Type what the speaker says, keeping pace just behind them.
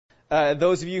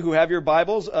Those of you who have your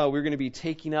Bibles, we're going to be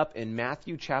taking up in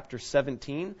Matthew chapter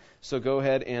 17. So go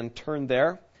ahead and turn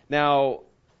there. Now,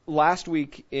 last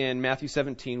week in Matthew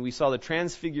 17, we saw the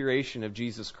transfiguration of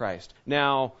Jesus Christ.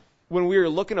 Now, when we were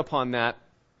looking upon that,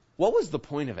 what was the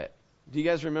point of it? Do you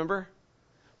guys remember?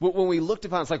 When we looked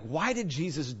upon it, it's like, why did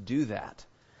Jesus do that?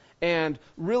 And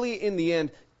really, in the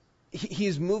end,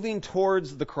 he's moving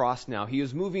towards the cross now. He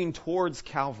is moving towards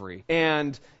Calvary.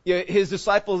 And his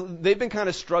disciples, they've been kind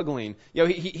of struggling.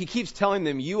 He keeps telling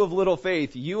them, you of little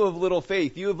faith, you of little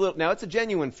faith, you of little... Now, it's a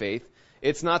genuine faith.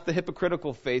 It's not the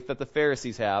hypocritical faith that the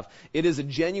Pharisees have. It is a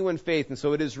genuine faith, and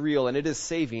so it is real, and it is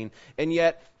saving. And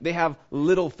yet, they have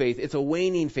little faith. It's a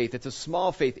waning faith. It's a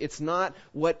small faith. It's not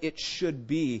what it should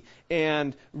be.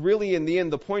 And really, in the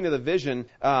end, the point of the vision...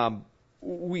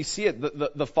 we see it.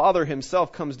 The Father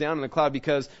himself comes down in the cloud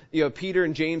because, Peter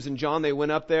and James and John, they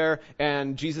went up there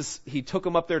and Jesus, he took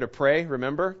them up there to pray,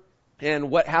 remember?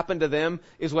 And what happened to them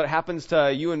is what happens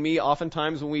to you and me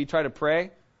oftentimes when we try to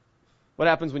pray. What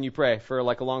happens when you pray for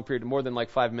like a long period, more than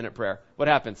like 5-minute prayer? What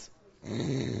happens?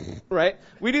 Right?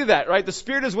 We do that, right? The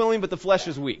spirit is willing, but the flesh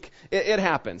is weak. It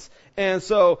happens. And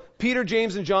so Peter,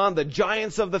 James, and John, the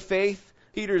giants of the faith,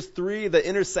 Peter's 3, the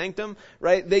inner sanctum,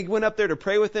 right? They went up there to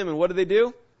pray with him, and what did they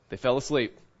do? They fell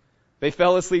asleep. They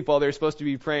fell asleep while they were supposed to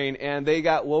be praying, and they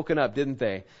got woken up, didn't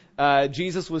they?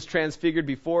 Jesus was transfigured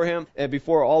before him, and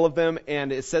before all of them,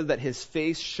 and it says that his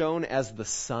face shone as the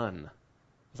sun.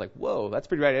 It's like, whoa, that's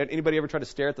pretty right. Anybody ever try to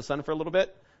stare at the sun for a little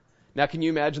bit? Now, can you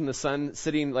imagine the sun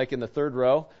sitting like in the third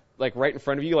row? Like right in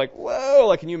front of you, like, whoa,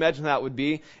 like, can you imagine how that would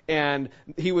be? And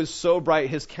he was so bright,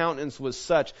 his countenance was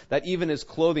such that even his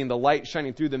clothing, the light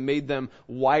shining through them, made them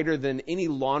whiter than any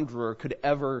launderer could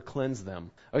ever cleanse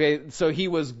them. Okay, so he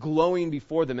was glowing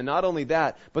before them. And not only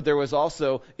that, but there was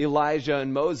also Elijah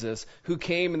and Moses who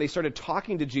came and they started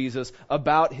talking to Jesus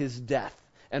about his death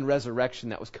and resurrection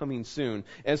that was coming soon.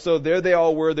 And so there they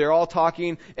all were. They're all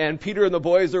talking, and Peter and the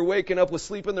boys are waking up with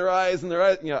sleep in their eyes, and their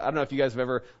eyes, I don't know if you guys have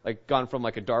ever like gone from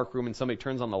like a dark room and somebody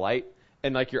turns on the light,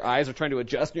 and like your eyes are trying to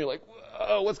adjust, and you're like,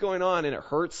 whoa, what's going on? And it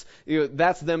hurts.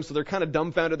 That's them. So they're kind of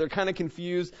dumbfounded. They're kind of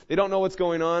confused. They don't know what's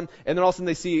going on. And then all of a sudden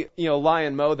they see,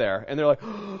 Lion Mo there, and they're like,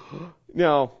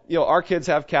 our kids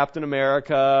have Captain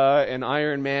America and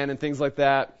Iron Man and things like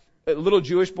that. Little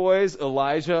Jewish boys,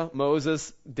 Elijah,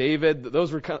 Moses, David,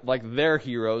 those were kind of like their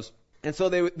heroes. And so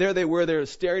they were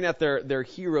staring at their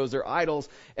heroes, their idols,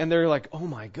 and they're like, oh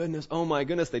my goodness.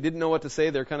 They didn't know what to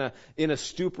say. They're kind of in a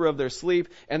stupor of their sleep.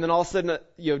 And then all of a sudden,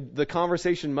 the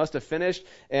conversation must have finished,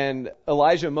 and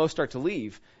Elijah and Mo start to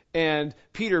leave. And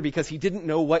Peter, because he didn't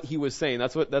know what he was saying,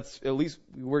 that's at least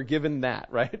we're given that,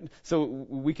 right? So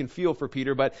we can feel for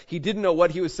Peter, but he didn't know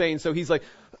what he was saying, so he's like,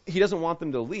 he doesn't want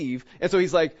them to leave. And so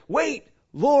he's like, wait,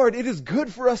 Lord, it is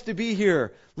good for us to be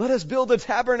here. Let us build a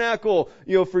tabernacle,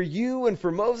 for you and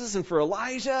for Moses and for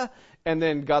Elijah. And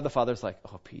then God the Father's like,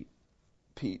 oh, Pete,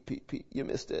 you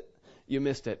missed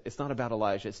it. It's not about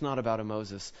Elijah. It's not about a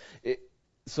Moses.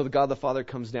 So God the Father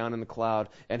comes down in the cloud,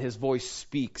 and his voice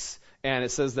speaks. And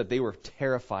it says that they were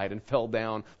terrified and fell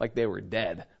down like they were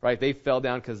dead, right? They fell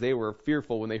down because they were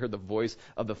fearful when they heard the voice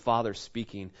of the Father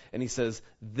speaking. And he says,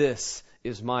 this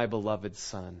is my beloved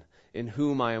Son, in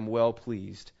whom I am well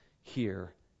pleased.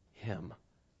 Hear him.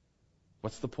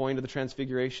 What's the point of the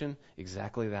transfiguration?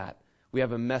 Exactly that. We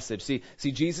have a message. See,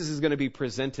 Jesus is going to be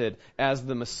presented as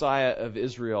the Messiah of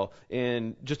Israel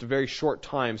in just a very short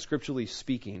time, scripturally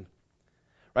speaking.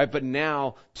 Right, but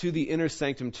now to the inner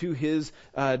sanctum, to his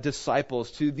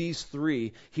disciples, to these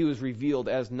 3, he was revealed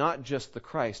as not just the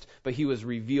Christ, but he was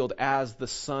revealed as the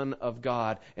Son of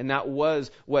God. And that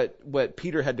was what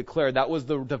Peter had declared. That was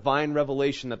the divine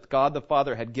revelation that God the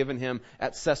Father had given him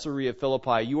at Caesarea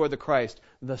Philippi. You are the Christ,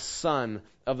 the Son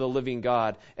of the living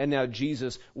God. And now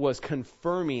Jesus was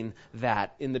confirming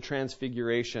that in the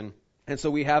transfiguration. And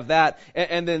so we have that,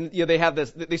 and then they have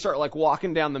this. They start like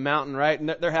walking down the mountain, right?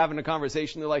 And they're having a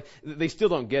conversation. They're like, they still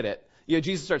don't get it.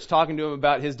 Jesus starts talking to them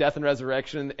about his death and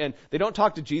resurrection, and they don't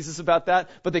talk to Jesus about that,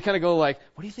 but they kind of go like,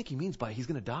 what do you think he means by he's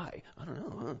going to die? I don't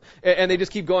know. And they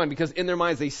just keep going because in their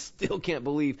minds they still can't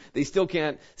believe. They still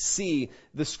can't see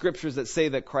the scriptures that say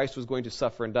that Christ was going to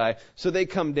suffer and die. So they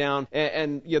come down,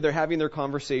 and they're having their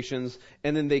conversations,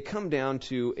 and then they come down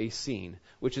to a scene,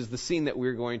 which is the scene that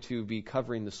we're going to be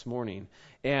covering this morning.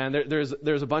 And there's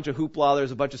a bunch of hoopla,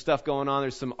 there's a bunch of stuff going on,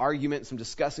 there's some argument, some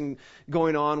discussing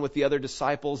going on with the other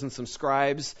disciples and some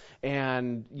scribes,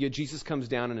 and Jesus comes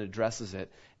down and addresses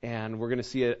it. And we're going to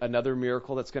see another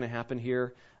miracle that's going to happen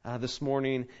here this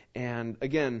morning. And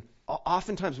again,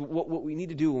 oftentimes what we need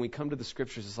to do when we come to the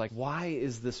Scriptures is like, why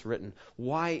is this written?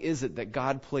 Why is it that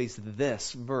God placed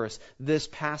this verse, this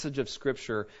passage of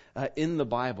Scripture in the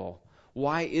Bible?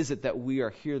 Why is it that we are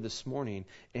here this morning?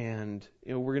 And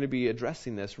we're going to be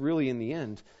addressing this really in the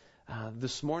end.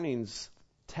 This morning's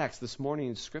text, this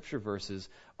morning's Scripture verses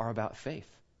are about faith,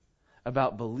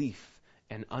 about belief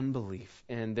and unbelief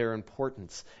and their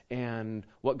importance and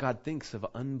what God thinks of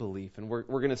unbelief. And we're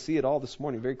going to see it all this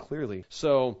morning very clearly.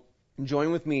 So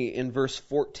join with me in verse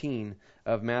 14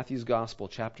 of Matthew's Gospel,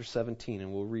 chapter 17,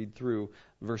 and we'll read through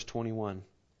verse 21.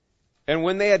 And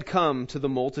when they had come to the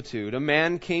multitude, a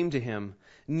man came to him,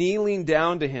 kneeling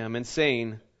down to him and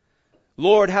saying,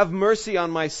 Lord, have mercy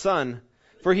on my son,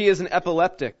 for he is an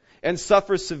epileptic, and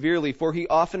suffers severely, for he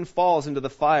often falls into the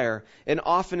fire, and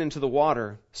often into the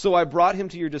water. So I brought him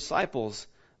to your disciples,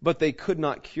 but they could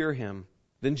not cure him.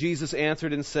 Then Jesus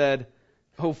answered and said,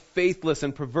 O faithless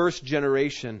and perverse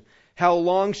generation, how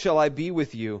long shall I be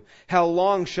with you? How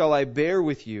long shall I bear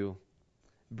with you?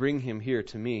 Bring him here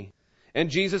to me. And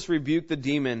Jesus rebuked the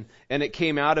demon, and it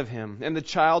came out of him, and the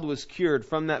child was cured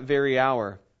from that very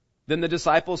hour. Then the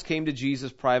disciples came to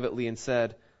Jesus privately and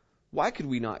said, Why could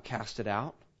we not cast it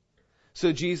out?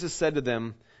 So Jesus said to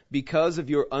them, Because of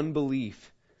your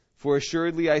unbelief. For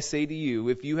assuredly I say to you,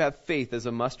 if you have faith as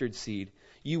a mustard seed,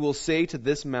 you will say to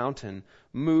this mountain,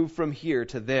 Move from here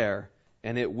to there,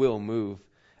 and it will move,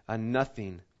 and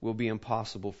nothing will be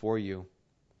impossible for you.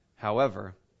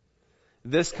 However,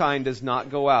 this kind does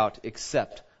not go out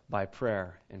except by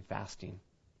prayer and fasting.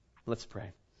 Let's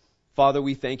pray. Father,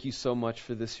 we thank you so much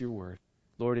for this, your word.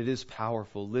 Lord, it is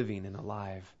powerful, living, and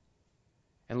alive.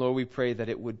 And Lord, we pray that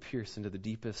it would pierce into the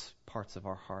deepest parts of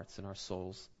our hearts and our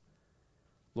souls.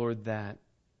 Lord, that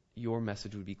your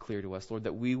message would be clear to us. Lord,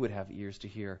 that we would have ears to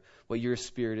hear what your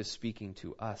Spirit is speaking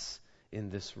to us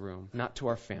in this room. Not to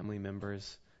our family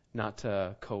members, not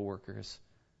to co-workers,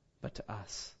 but to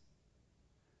us.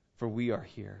 For we are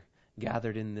here,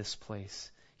 gathered in this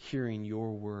place, hearing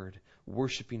your word,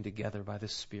 worshiping together by the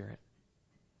Spirit.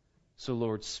 So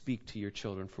Lord, speak to your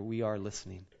children, for we are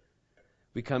listening.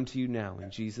 We come to you now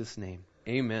in Jesus' name.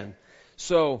 Amen.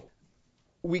 So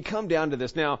we come down to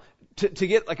this. Now, to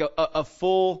get like a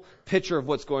full picture of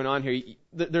what's going on here,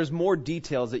 there's more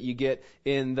details that you get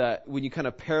when you kind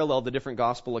of parallel the different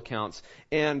gospel accounts.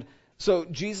 And so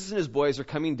Jesus and his boys are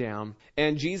coming down,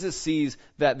 and Jesus sees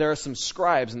that there are some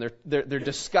scribes, and they're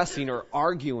discussing or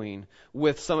arguing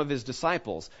with some of his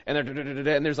disciples, and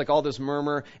there's like all this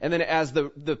murmur. And then as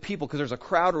the people, because there's a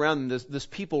crowd around them, this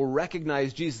people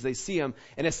recognize Jesus, they see him,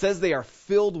 and it says they are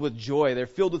filled with joy, they're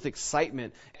filled with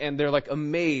excitement, and they're like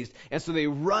amazed, and so they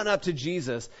run up to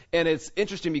Jesus. And it's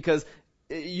interesting because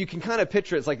you can kind of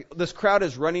picture it's like this crowd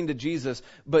is running to Jesus,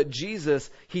 but Jesus,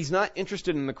 he's not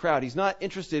interested in the crowd. He's not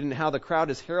interested in how the crowd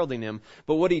is heralding him.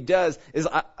 But what he does is,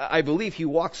 I believe he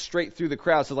walks straight through the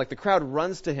crowd. So like the crowd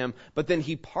runs to him, but then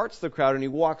he parts the crowd and he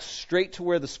walks straight to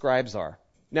where the scribes are.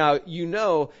 Now,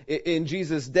 in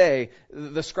Jesus' day,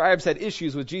 the scribes had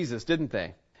issues with Jesus, didn't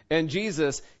they? And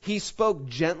Jesus, he spoke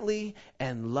gently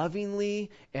and lovingly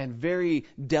and very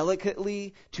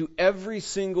delicately to every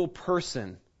single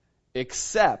person,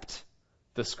 except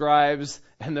the scribes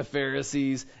and the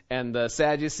Pharisees and the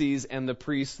Sadducees and the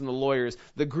priests and the lawyers,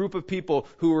 the group of people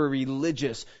who were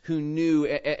religious, who knew,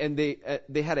 and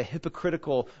they had a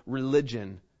hypocritical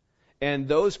religion. And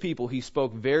those people he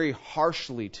spoke very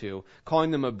harshly to, calling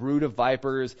them a brood of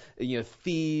vipers,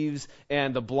 thieves,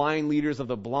 and the blind leaders of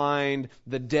the blind,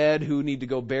 the dead who need to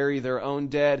go bury their own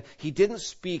dead. He didn't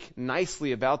speak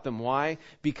nicely about them. Why?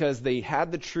 Because they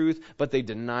had the truth, but they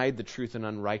denied the truth in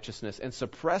unrighteousness and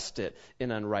suppressed it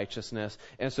in unrighteousness.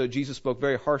 And so Jesus spoke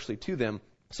very harshly to them.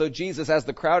 So Jesus, as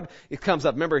the crowd comes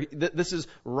up, remember, this is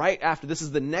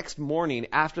the next morning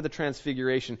after the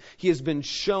transfiguration. He has been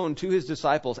shown to his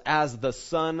disciples as the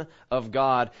Son of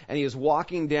God, and he is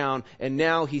walking down, and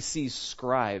now he sees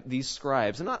these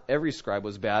scribes. And not every scribe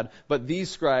was bad, but these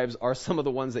scribes are some of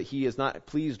the ones that he is not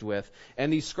pleased with.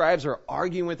 And these scribes are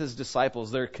arguing with his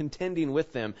disciples. They're contending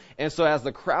with them. And so as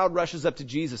the crowd rushes up to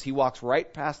Jesus, he walks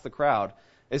right past the crowd.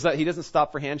 It's that he doesn't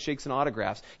stop for handshakes and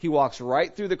autographs. He walks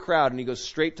right through the crowd and he goes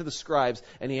straight to the scribes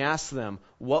and he asks them,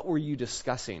 what were you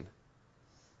discussing?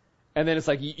 And then it's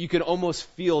like you can almost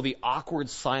feel the awkward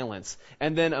silence.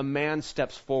 And then a man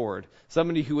steps forward,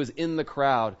 somebody who was in the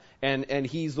crowd, and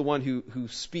he's the one who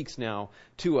speaks now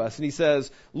to us. And he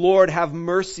says, Lord, have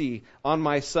mercy on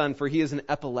my son, for he is an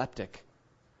epileptic.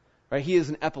 Right? He is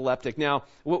an epileptic. Now,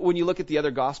 when you look at the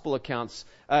other gospel accounts,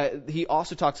 he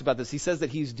also talks about this. He says that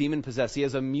he's demon-possessed. He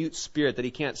has a mute spirit that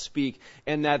he can't speak,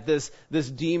 and that this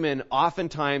demon,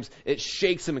 oftentimes, it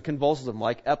shakes him and convulses him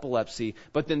like epilepsy,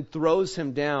 but then throws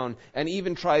him down and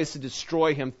even tries to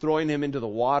destroy him, throwing him into the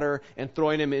water and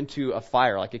throwing him into a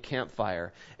fire, like a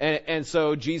campfire. And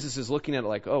so Jesus is looking at it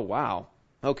like, oh, wow.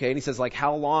 Okay, and he says, like,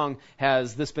 how long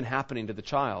has this been happening to the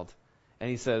child? And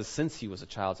he says, since he was a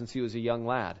child, since he was a young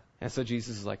lad. And so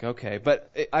Jesus is like, okay.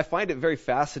 But I find it very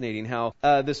fascinating how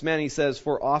this man, he says,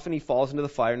 for often he falls into the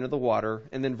fire, into the water.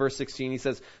 And then verse 16, he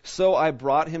says, so I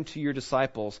brought him to your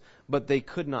disciples, but they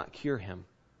could not cure him.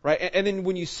 Right? And then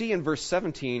when you see in verse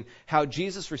 17 how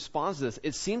Jesus responds to this,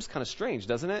 it seems kind of strange,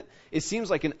 doesn't it? It seems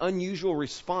like an unusual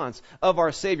response of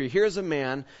our Savior. Here's a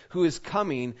man who is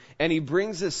coming, and he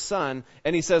brings his son,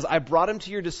 and he says, I brought him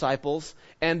to your disciples,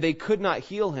 and they could not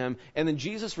heal him. And then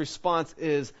Jesus' response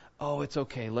is, oh, it's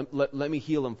okay. Let me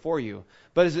heal him for you.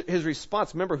 But his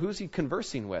response, remember, who's he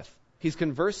conversing with? He's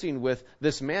conversing with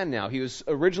this man now. He was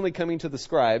originally coming to the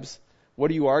scribes. What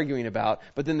are you arguing about?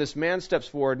 But then this man steps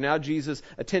forward. Now Jesus'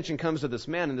 attention comes to this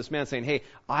man, and this man saying, hey,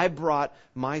 I brought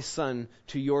my son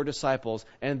to your disciples,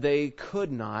 and they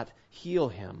could not heal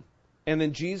him. And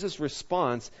then Jesus'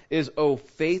 response is, oh,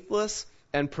 faithless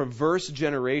and perverse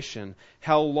generation,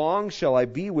 how long shall I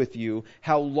be with you?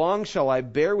 How long shall I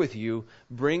bear with you?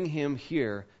 Bring him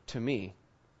here to me.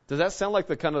 Does that sound like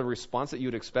the kind of response that you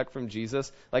would expect from Jesus?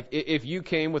 Like if you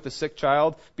came with a sick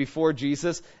child before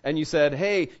Jesus and you said,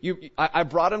 hey, I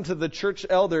brought him to the church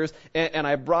elders and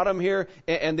I brought him here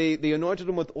and they anointed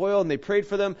him with oil and they prayed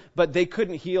for them, but they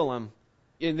couldn't heal him.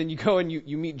 And then you go and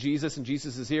you meet Jesus and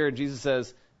Jesus is here and Jesus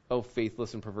says, oh,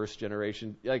 faithless and perverse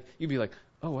generation. Like you'd be like,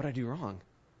 oh, what did I do wrong?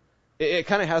 It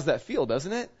kind of has that feel,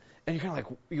 doesn't it? And you're kind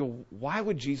of like, why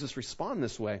would Jesus respond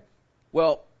this way?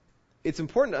 Well, it's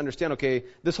important to understand, okay,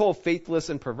 this whole faithless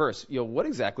and perverse, what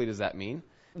exactly does that mean?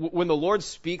 When the Lord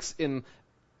speaks in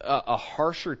a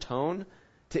harsher tone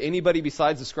to anybody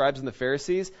besides the scribes and the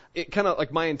Pharisees, it kind of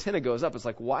like my antenna goes up. It's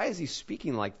like, why is he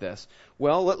speaking like this?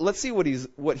 Well, let's see what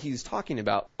he's talking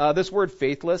about. This word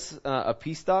faithless,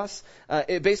 apistos,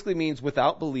 it basically means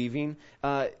without believing.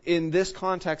 In this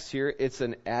context here, it's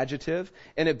an adjective,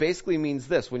 and it basically means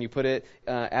this. When you put it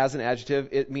as an adjective,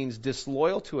 it means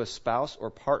disloyal to a spouse or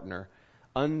partner,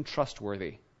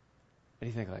 untrustworthy. And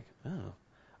you think like, oh,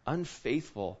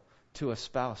 unfaithful to a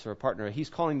spouse or a partner. He's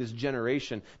calling this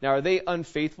generation. Now, are they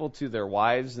unfaithful to their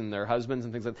wives and their husbands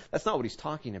and things like that? That's not what he's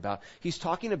talking about. He's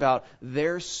talking about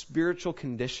their spiritual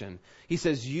condition. He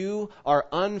says, you are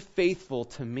unfaithful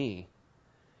to me,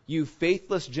 you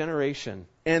faithless generation.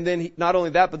 And then not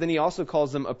only that, but then he also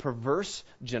calls them a perverse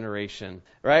generation,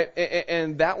 right?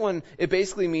 And that one, it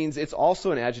basically means it's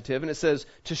also an adjective, and it says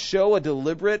to show a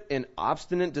deliberate and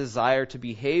obstinate desire to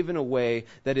behave in a way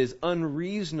that is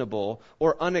unreasonable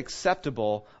or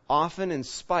unacceptable, often in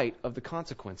spite of the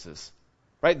consequences.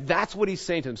 Right? That's what he's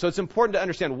saying to them. So it's important to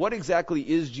understand what exactly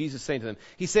is Jesus saying to them.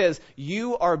 He says,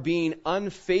 you are being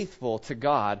unfaithful to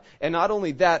God. And not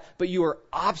only that, but you are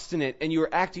obstinate and you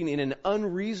are acting in an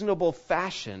unreasonable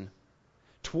fashion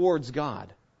towards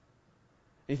God.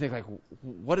 And you think like,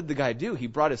 what did the guy do? He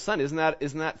brought his son. Isn't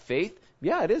that faith?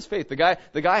 Yeah, it is faith. The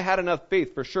guy had enough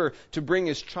faith for sure to bring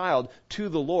his child to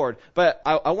the Lord. But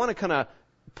I want to kind of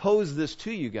pose this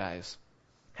to you guys.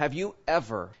 Have you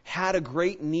ever had a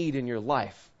great need in your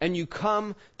life and you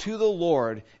come to the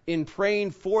Lord in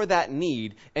praying for that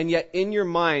need, and yet in your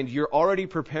mind you're already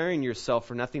preparing yourself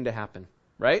for nothing to happen,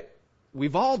 right?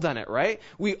 We've all done it, right?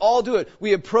 We all do it.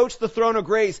 We approach the throne of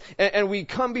grace and we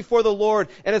come before the Lord,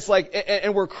 and it's like,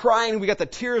 and we're crying, we got the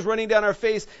tears running down our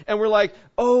face, and we're like,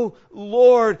 oh,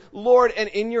 Lord, Lord, and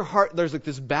in your heart there's like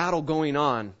this battle going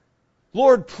on.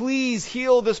 Lord, please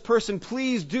heal this person.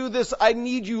 Please do this. I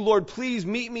need you, Lord. Please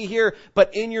meet me here.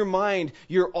 But in your mind,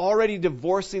 you're already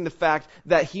divorcing the fact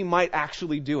that he might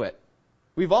actually do it.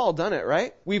 We've all done it,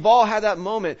 right? We've all had that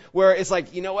moment where it's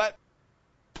like, you know what?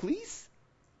 Please?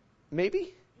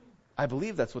 Maybe? I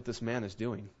believe that's what this man is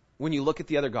doing. When you look at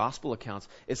the other gospel accounts,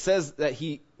 it says that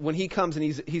when he comes and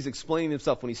he's explaining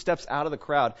himself, when he steps out of the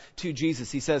crowd to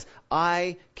Jesus, he says,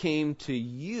 I came to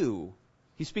you.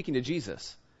 He's speaking to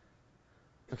Jesus.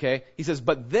 Okay, he says,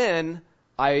 but then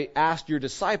I asked your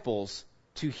disciples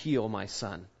to heal my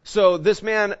son. So this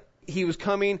man, he was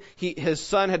coming, his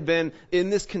son had been in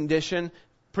this condition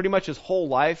pretty much his whole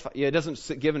life. It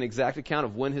doesn't give an exact account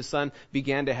of when his son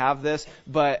began to have this,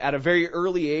 but at a very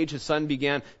early age, his son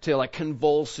began to like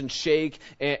convulse and shake,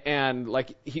 and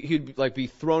like he'd like be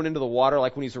thrown into the water,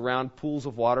 like when he's around pools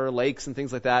of water, lakes and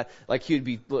things like that. Like he'd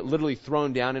be literally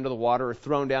thrown down into the water or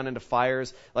thrown down into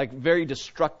fires, like very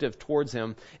destructive towards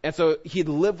him. And so he'd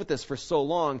lived with this for so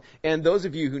long. And those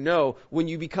of you who know, when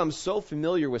you become so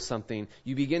familiar with something,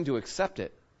 you begin to accept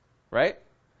it, right?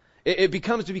 It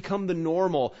becomes to become the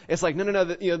normal. It's like,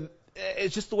 no,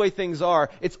 it's just the way things are.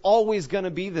 It's always going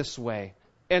to be this way.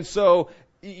 And so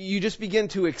you just begin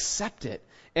to accept it.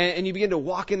 And you begin to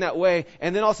walk in that way.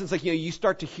 And then all of a sudden, it's like, you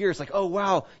start to hear, it's like, oh,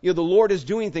 wow, the Lord is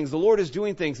doing things. The Lord is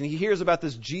doing things. And he hears about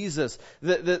this Jesus,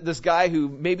 this guy who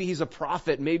maybe he's a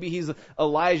prophet, maybe he's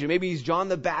Elijah, maybe he's John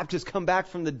the Baptist come back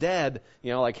from the dead,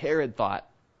 like Herod thought.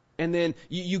 And then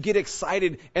you get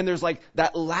excited, and there's like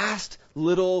that last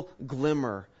little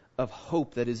glimmer of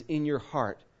hope that is in your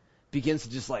heart begins to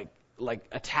just like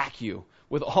attack you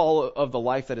with all of the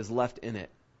life that is left in it.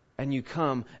 And you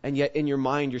come, and yet in your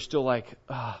mind you're still like,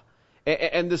 ah.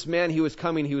 And this man, he was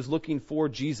coming, he was looking for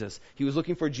Jesus. He was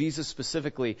looking for Jesus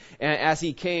specifically. And as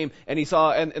he came, and he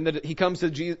saw, he comes to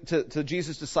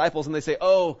Jesus' disciples, and they say,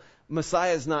 oh,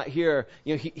 Messiah's not here.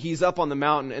 He's up on the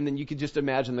mountain. And then you could just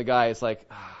imagine the guy is like,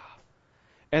 ah.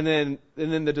 And then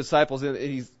the disciples,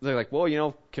 they're like,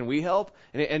 well, can we help?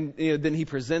 And then he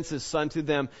presents his son to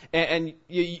them. And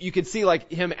you could see like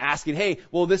him asking, hey,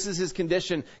 well, this is his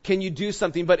condition. Can you do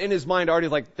something? But in his mind already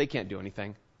like, they can't do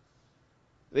anything.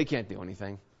 They can't do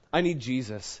anything. I need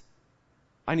Jesus.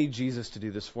 I need Jesus to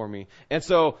do this for me. And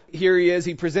so here he is.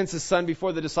 He presents his son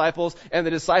before the disciples, and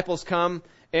the disciples come.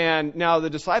 And now the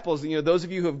disciples, those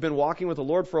of you who have been walking with the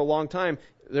Lord for a long time,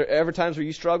 there ever times where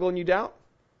you struggle and you doubt?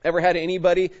 Ever had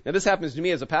anybody, now this happens to me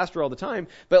as a pastor all the time,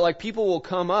 but like people will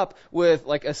come up with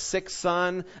like a sick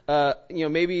son,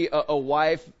 maybe a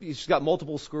wife, she's got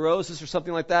multiple sclerosis or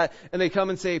something like that, and they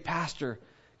come and say, Pastor,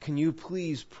 can you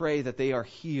please pray that they are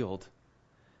healed?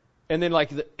 And then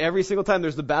like every single time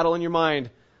there's the battle in your mind,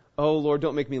 oh Lord,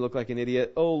 don't make me look like an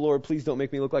idiot. Oh Lord, please don't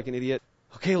make me look like an idiot.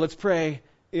 Okay, let's pray.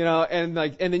 And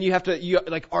then you have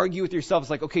to argue with yourself. It's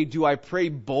like, okay, do I pray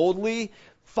boldly?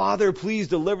 Father, please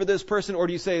deliver this person. Or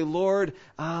do you say, Lord,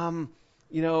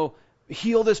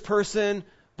 heal this person.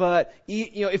 But,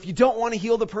 if you don't want to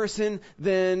heal the person,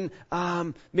 then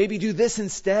maybe do this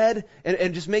instead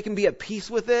and just make them be at peace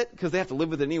with it, because they have to live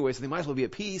with it anyway, so they might as well be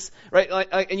at peace, right?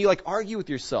 And you argue with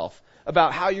yourself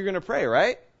about how you're going to pray,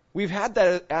 right? We've had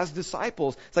that as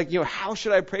disciples. It's like, how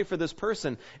should I pray for this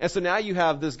person? And so now you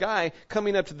have this guy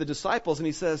coming up to the disciples, and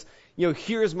he says,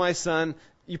 here's my son.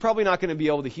 You're probably not going to be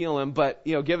able to heal him, but,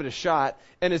 give it a shot.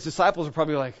 And his disciples are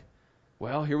probably like,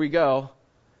 well, here we go.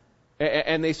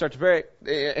 And they start to pray,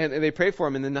 and they pray for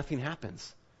him, and then nothing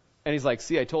happens. And he's like,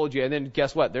 see, I told you. And then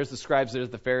guess what? There's the scribes, there's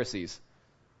the Pharisees.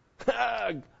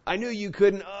 I knew you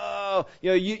couldn't. Oh,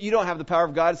 you don't have the power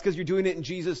of God. It's because you're doing it in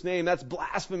Jesus' name. That's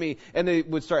blasphemy. And they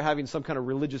would start having some kind of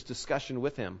religious discussion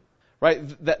with him, right?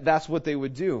 That's what they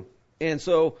would do. And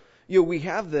so, we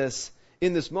have this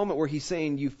in this moment where he's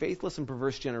saying, you faithless and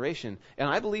perverse generation. And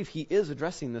I believe he is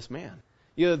addressing this man.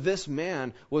 This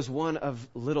man was one of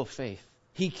little faith.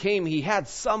 He came, he had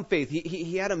some faith.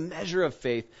 He had a measure of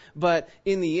faith. But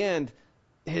in the end,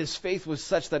 his faith was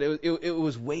such that it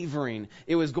was wavering.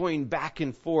 It was going back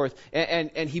and forth.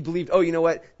 And he believed, oh, you know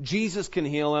what? Jesus can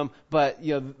heal him, but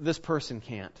this person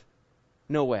can't.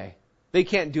 No way. They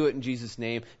can't do it in Jesus'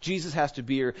 name. Jesus has to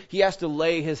be here. He has to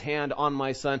lay his hand on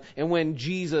my son. And when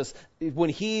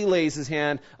he lays his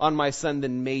hand on my son,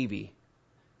 then maybe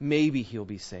he'll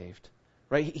be saved.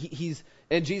 Right?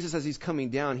 And Jesus, as he's coming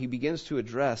down, he begins to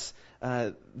address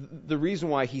the reason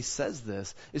why he says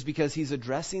this is because he's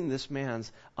addressing this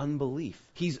man's unbelief.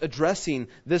 He's addressing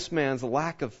this man's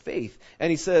lack of faith.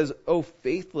 And he says, oh,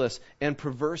 faithless and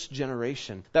perverse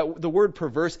generation. The word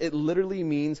perverse, it literally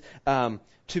means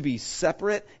to be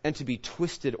separate and to be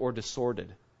twisted or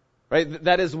distorted. Right?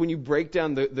 That is, when you break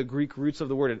down the Greek roots of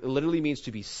the word, it literally means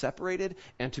to be separated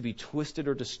and to be twisted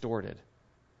or distorted.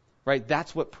 Right?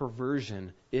 That's what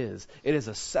perversion is. It is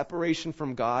a separation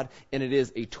from God, and it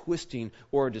is a twisting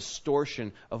or a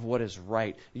distortion of what is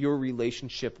right, your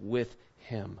relationship with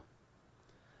Him.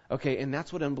 Okay, and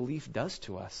that's what unbelief does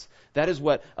to us. That is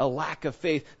what a lack of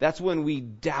faith, that's when we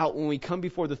doubt, when we come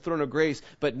before the throne of grace,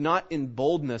 but not in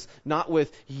boldness, not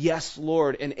with yes,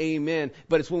 Lord, and amen,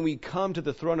 but it's when we come to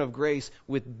the throne of grace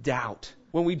with doubt.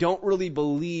 When we don't really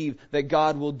believe that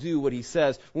God will do what He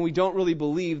says, when we don't really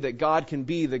believe that God can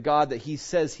be the God that He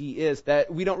says He is,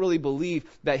 that we don't really believe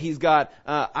that He's got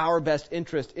our best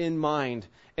interest in mind,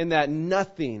 and that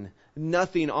nothing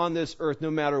nothing on this earth,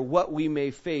 no matter what we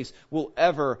may face, will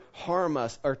ever harm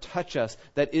us or touch us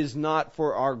that is not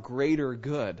for our greater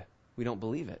good. We don't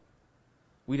believe it.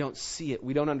 We don't see it.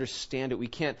 We don't understand it. We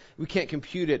can't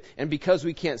compute it. And because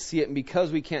we can't see it and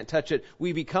because we can't touch it,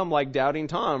 we become like doubting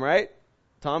Tom, right?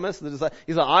 Thomas, he's like,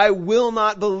 I will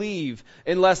not believe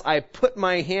unless I put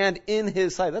my hand in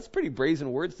his side. That's pretty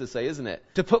brazen words to say, isn't it?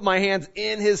 To put my hands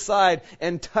in his side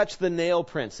and touch the nail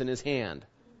prints in his hand.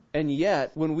 And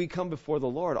yet, when we come before the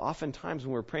Lord, oftentimes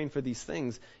when we're praying for these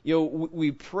things,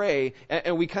 we pray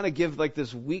and we kind of give like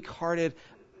this weak-hearted,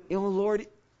 Lord,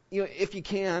 if you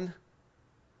can,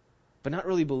 but not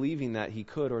really believing that he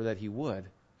could or that he would.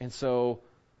 And so,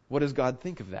 what does God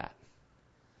think of that?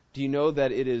 Do you know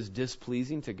that it is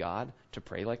displeasing to God to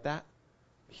pray like that?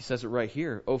 He says it right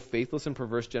here. O faithless and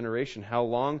perverse generation, how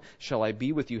long shall I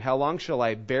be with you? How long shall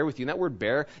I bear with you? And that word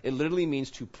bear, it literally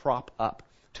means to prop up,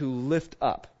 to lift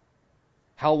up.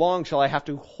 How long shall I have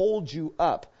to hold you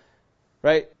up?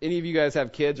 Right? Any of you guys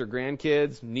have kids or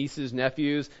grandkids, nieces,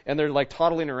 nephews, and they're like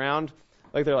toddling around,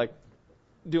 like they're like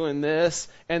doing this,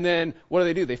 and then what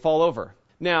do? They fall over.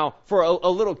 Now, for a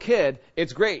little kid,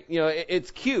 it's great. It's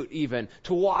cute even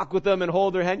to walk with them and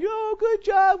hold their hand. Good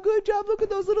job. Look at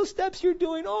those little steps you're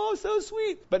doing. Oh, so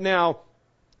sweet. But now,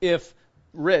 if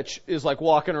Rich is like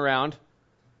walking around,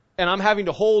 and I'm having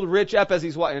to hold Rich up as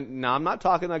he's walking. Now, I'm not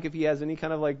talking like if he has any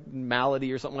kind of like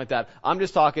malady or something like that. I'm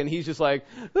just talking, he's just like,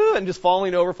 and just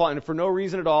falling for no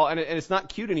reason at all, and it's not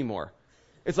cute anymore.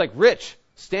 It's like, Rich,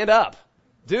 stand up.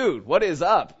 Dude, what is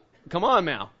up? Come on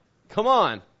now. Come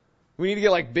on. We need to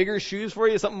get like bigger shoes for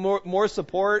you, something more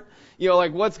support.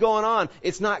 Like what's going on?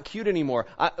 It's not cute anymore.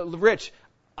 Rich,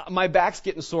 my back's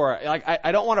getting sore. Like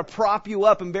I don't want to prop you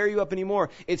up and bear you up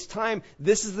anymore. It's time.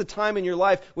 This is the time in your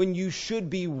life when you should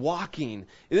be walking.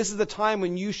 This is the time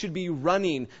when you should be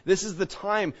running. This is the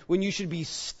time when you should be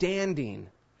standing.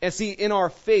 And see, in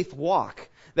our faith walk,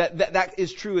 that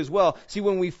is true as well. See,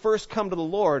 when we first come to the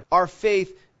Lord, our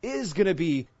faith is going to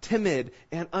be timid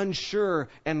and unsure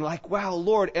and like, wow,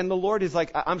 Lord. And the Lord is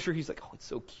like, I'm sure he's like, oh, it's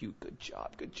so cute. Good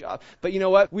job. But you know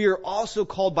what? We are also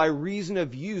called by reason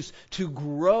of use to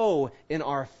grow in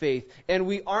our faith. And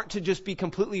we aren't to just be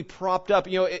completely propped up.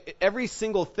 Every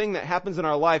single thing that happens in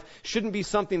our life shouldn't be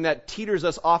something that teeters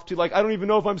us off to like, I don't even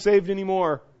know if I'm saved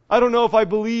anymore. I don't know if I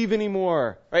believe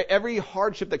anymore. Right? Every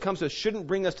hardship that comes to us shouldn't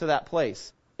bring us to that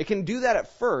place. It can do that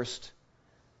at first.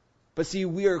 But see,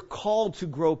 we are called to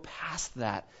grow past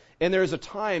that. And there's a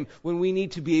time when we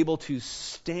need to be able to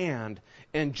stand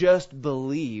and just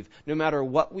believe. No matter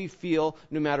what we feel,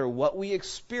 no matter what we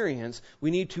experience, we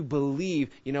need to believe,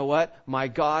 you know what? My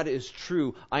God is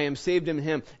true. I am saved in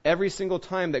Him. Every single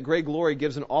time that Greg Laurie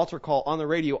gives an altar call on the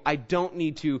radio, I don't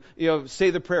need to say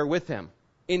the prayer with him.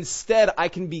 Instead, I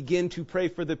can begin to pray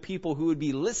for the people who would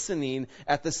be listening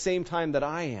at the same time that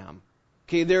I am.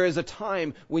 Okay, there is a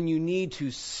time when you need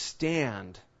to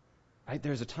stand, right?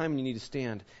 There's a time when you need to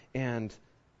stand, and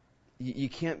you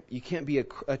can't be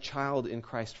a child in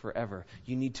Christ forever.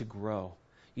 You need to grow.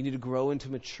 You need to grow into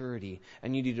maturity,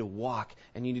 and you need to walk,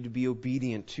 and you need to be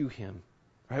obedient to Him.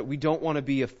 Right? We don't want to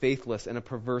be a faithless and a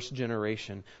perverse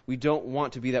generation. We don't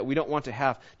want to be that. We don't want to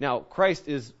have. Now, Christ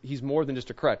He's more than just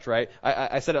a crutch, right?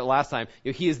 I said it last time.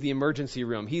 He is the emergency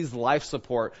room. He's life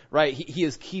support, right? He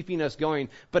is keeping us going.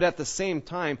 But at the same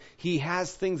time, He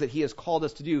has things that He has called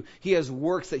us to do. He has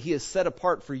works that He has set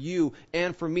apart for you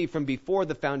and for me from before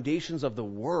the foundations of the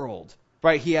world.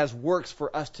 Right? He has works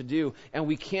for us to do, and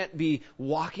we can't be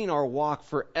walking our walk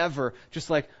forever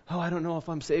just like, oh, I don't know if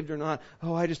I'm saved or not.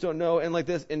 Oh, I just don't know. And like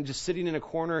this, and just sitting in a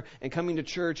corner and coming to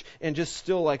church and just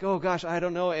still like, oh gosh, I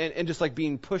don't know. And just like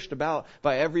being pushed about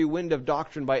by every wind of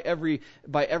doctrine, by every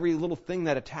little thing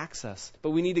that attacks us. But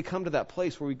we need to come to that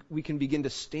place where we can begin to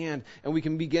stand and we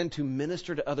can begin to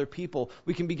minister to other people.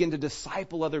 We can begin to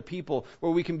disciple other people,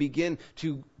 where we can begin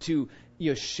to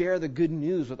share the good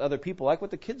news with other people, like what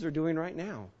the kids are doing right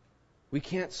now. We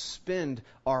can't spend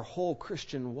our whole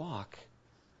Christian walk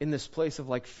in this place of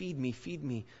like, feed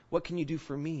me. What can you do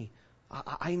for me?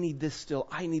 I need this still,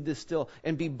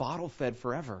 and be bottle fed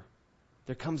forever.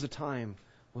 There comes a time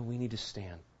when we need to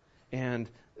stand. And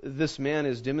this man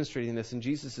is demonstrating this, and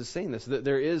Jesus is saying this. That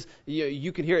there is,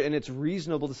 you can hear it, and it's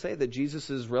reasonable to say that Jesus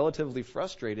is relatively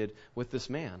frustrated with this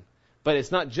man. But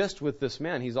it's not just with this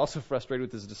man. He's also frustrated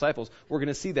with his disciples. We're going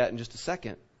to see that in just a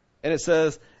second. And it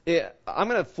says, I'm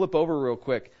going to flip over real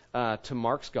quick to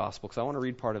Mark's gospel, because I want to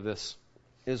read part of this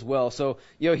as well. So,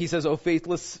 he says, O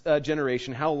faithless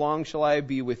generation, how long shall I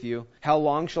be with you? How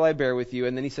long shall I bear with you?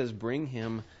 And then he says, bring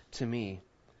him to me.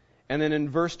 And then in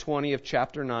verse 20 of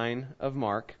chapter 9 of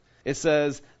Mark, It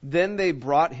says, then they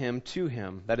brought him to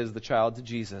him, that is the child, to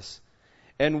Jesus.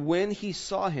 And when he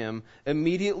saw him,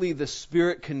 immediately the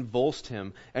spirit convulsed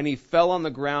him, and he fell on the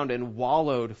ground and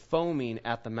wallowed, foaming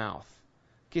at the mouth.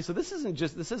 Okay, so this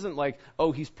isn't like,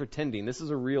 oh, he's pretending. This is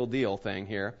a real deal thing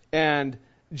here. And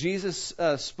Jesus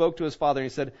spoke to his father, and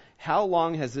he said, how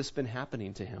long has this been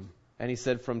happening to him? And he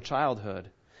said, from childhood.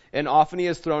 And often he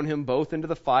has thrown him both into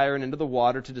the fire and into the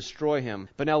water to destroy him.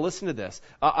 But now listen to this.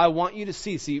 I want you to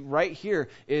see, right here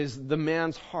is the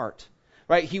man's heart.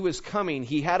 Right? He was coming.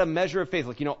 He had a measure of faith.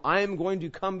 Like, I am going to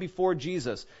come before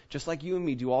Jesus, just like you and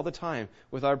me do all the time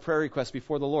with our prayer requests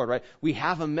before the Lord, right? We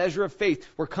have a measure of faith.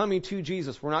 We're coming to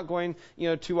Jesus. We're not going,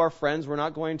 to our friends. We're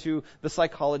not going to the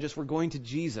psychologist. We're going to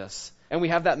Jesus. And we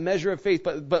have that measure of faith.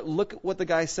 But look at what the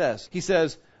guy says. He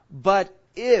says, but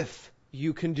if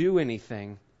you can do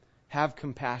anything, have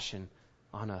compassion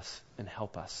on us and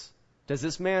help us. Does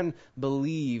this man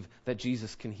believe that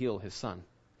Jesus can heal his son?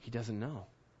 He doesn't know.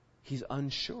 He's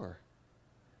unsure.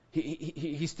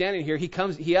 He's standing here. He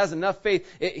comes. He has enough faith.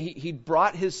 He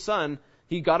brought his son.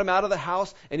 He got him out of the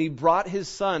house, and he brought his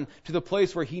son to the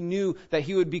place where he knew that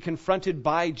he would be confronted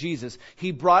by Jesus.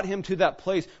 He brought him to that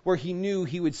place where he knew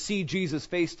he would see Jesus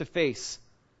face to face.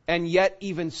 And yet,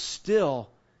 even still,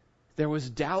 there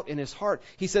was doubt in his heart.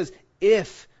 He says,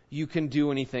 if you can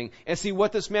do anything. And see,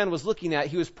 what this man was looking at,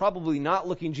 he was probably not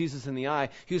looking Jesus in the eye.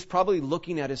 He was probably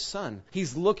looking at his son.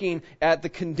 He's looking at the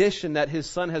condition that his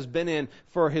son has been in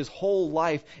for his whole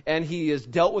life. And he has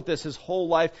dealt with this his whole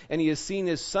life. And he has seen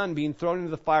his son being thrown into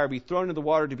the fire, be thrown into the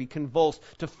water, to be convulsed,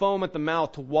 to foam at the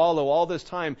mouth, to wallow all this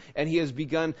time. And he has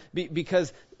begun,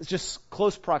 because it's just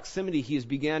close proximity, he has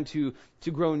began to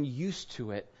grow used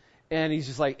to it. And he's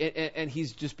just like, and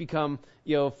he's just become,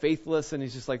 faithless. And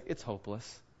he's just like, it's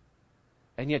hopeless.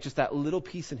 And yet just that little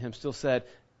piece in him still said,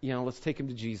 let's take him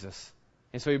to Jesus.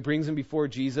 And so he brings him before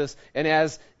Jesus. And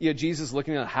as Jesus is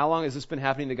looking at how long has this been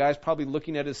happening, the guy's probably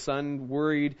looking at his son,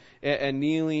 worried and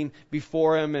kneeling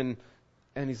before him. And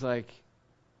he's like,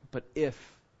 but if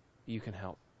you can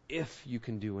help, if you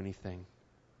can do anything,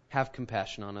 have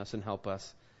compassion on us and help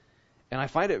us. And I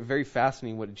find it very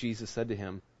fascinating what Jesus said to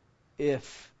him,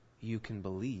 if you can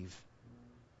believe.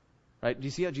 Right? Do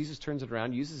you see how Jesus turns it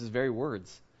around? He uses his very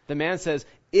words. The man says,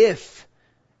 if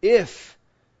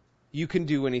you can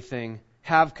do anything,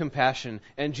 have compassion.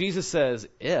 And Jesus says,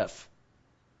 if.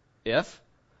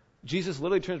 Jesus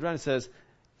literally turns around and says,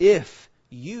 if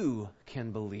you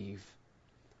can believe,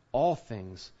 all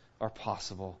things are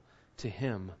possible to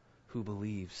him who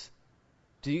believes.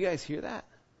 Do you guys hear that?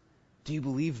 Do you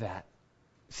believe that?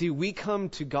 See, we come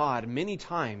to God many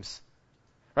times,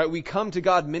 right? We come to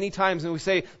God many times and we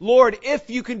say, Lord, if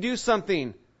you can do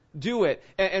something, do it.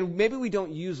 And maybe we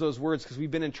don't use those words because we've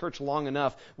been in church long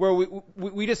enough where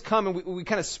we just come and we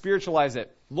kind of spiritualize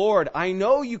it. Lord, I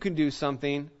know you can do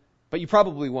something, but you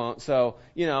probably won't. So,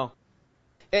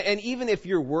 And even if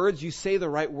your words, you say the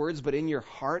right words, but in your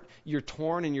heart, you're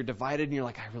torn and you're divided and you're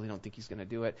like, I really don't think he's going to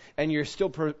do it. And you're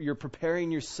still you're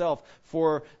preparing yourself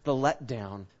for the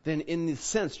letdown. Then in the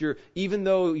sense, even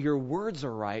though your words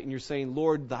are right and you're saying,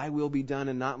 Lord, thy will be done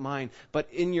and not mine. But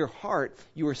in your heart,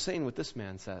 you are saying what this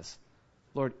man says.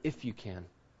 Lord, if you can.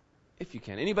 If you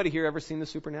can. Anybody here ever seen the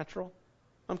supernatural?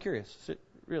 I'm curious.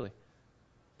 Really.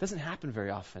 Doesn't happen very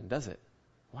often, does it?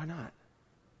 Why not?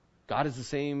 God is the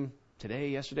same today,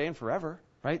 yesterday, and forever,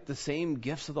 right? The same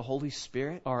gifts of the Holy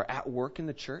Spirit are at work in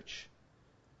the church.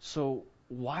 So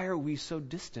why are we so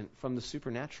distant from the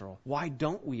supernatural? Why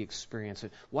don't we experience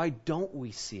it? Why don't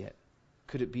we see it?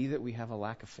 Could it be that we have a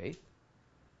lack of faith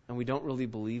and we don't really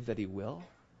believe that he will?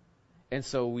 And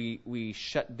so we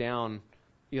shut down,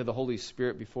 the Holy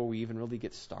Spirit before we even really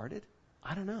get started?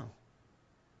 I don't know.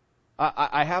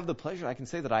 I have the pleasure, I can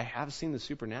say that I have seen the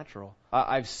supernatural.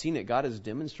 I've seen it. God has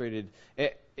demonstrated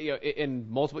it,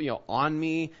 in multiple, on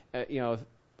me,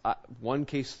 one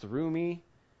case through me.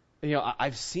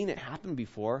 I've seen it happen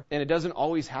before, and it doesn't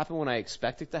always happen when I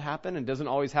expect it to happen, and it doesn't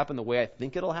always happen the way I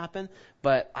think it'll happen,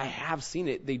 but I have seen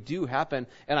it. They do happen,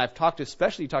 and I've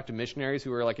especially talked to missionaries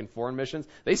who are like in foreign missions.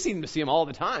 They seem to see them all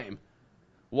the time.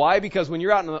 Why? Because when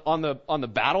you're out on the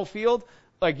battlefield,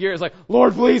 like it's like,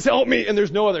 Lord, please help me, and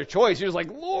there's no other choice. You're just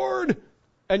like, Lord,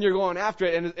 and you're going after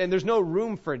it, and there's no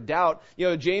room for doubt.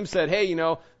 James said, hey,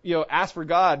 ask for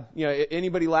God.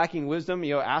 Anybody lacking wisdom,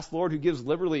 ask the Lord who gives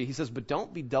liberally. He says, but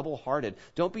don't be double-hearted.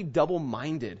 Don't be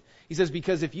double-minded. He says,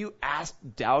 because if you ask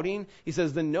doubting, he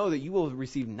says, then know that you will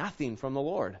receive nothing from the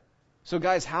Lord. So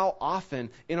guys, how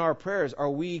often in our prayers are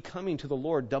we coming to the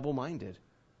Lord double-minded?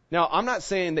 Now, I'm not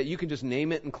saying that you can just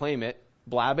name it and claim it,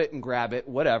 blab it and grab it,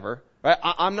 whatever. Right?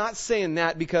 I'm not saying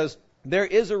that, because there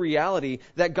is a reality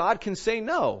that God can say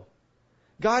no.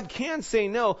 God can say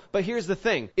no, but here's the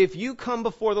thing. If you come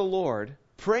before the Lord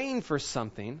praying for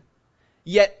something,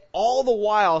 yet all the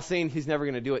while saying he's never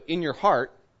going to do it in your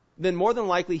heart, then more than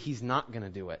likely he's not going to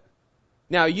do it.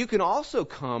 Now, you can also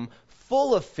come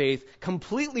full of faith,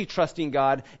 completely trusting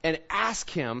God, and ask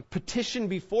him, petition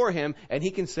before him, and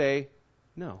he can say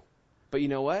no. But you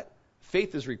know what?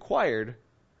 Faith is required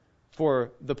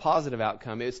for the positive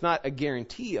outcome. It's not a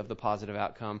guarantee of the positive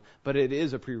outcome, but it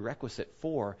is a prerequisite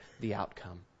for the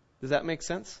outcome. Does that make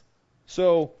sense?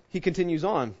 So he continues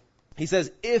on. He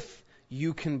says, if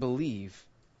you can believe.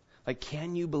 Like,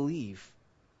 can you believe?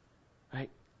 Right?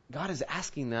 God is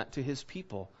asking that to his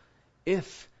people.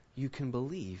 If you can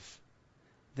believe,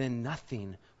 then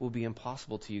nothing will be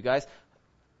impossible to you. Guys,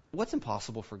 what's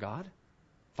impossible for God?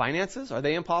 Finances? Are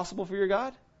they impossible for your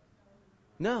God?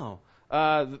 No.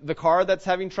 The car that's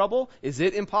having trouble, is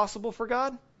it impossible for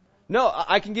God? No.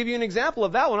 I can give you an example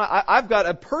of that one. I've got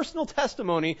a personal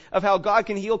testimony of how God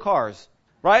can heal cars.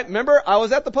 Right? Remember, I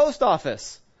was at the post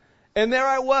office. And there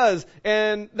I was,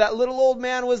 and that little old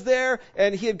man was there,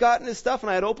 and he had gotten his stuff, and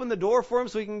I had opened the door for him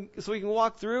so he can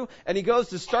walk through, and he goes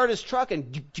to start his truck,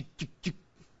 and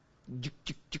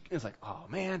it's like, oh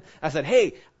man. I said,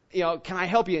 hey, can I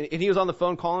help you? And he was on the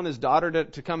phone calling his daughter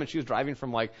to come, and she was driving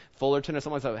from like Fullerton or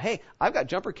something. I said, hey, I've got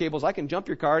jumper cables. I can jump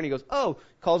your car. And he goes, oh,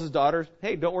 calls his daughter.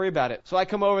 Hey, don't worry about it. So I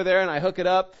come over there and I hook it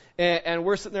up, and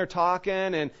we're sitting there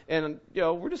talking, and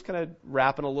we're just kind of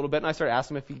rapping a little bit. And I started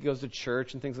asking him if he goes to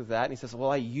church and things like that. And he says,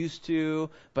 well, I used to,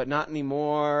 but not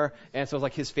anymore. And so it was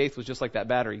like his faith was just like that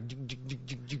battery.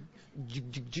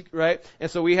 Right? And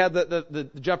so we had the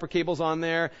jumper cables on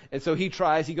there, and so he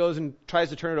goes and tries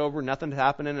to turn it over, nothing's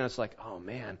happening, and it's like, oh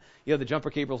man, the jumper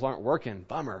cables aren't working,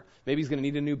 bummer. Maybe he's going to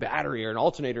need a new battery or an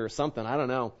alternator or something, I don't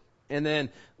know. And then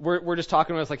we're just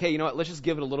talking about, it's like, hey, you know what, let's just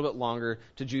give it a little bit longer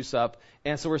to juice up.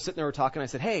 And so we're sitting there, we're talking, I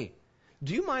said, hey,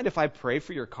 do you mind if I pray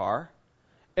for your car?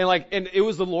 And it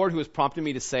was the Lord who was prompting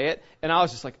me to say it. And I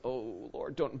was just like, oh,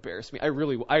 Lord, don't embarrass me.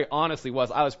 I honestly was.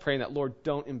 I was praying that, Lord,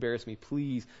 don't embarrass me.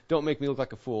 Please don't make me look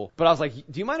like a fool. But I was like,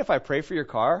 do you mind if I pray for your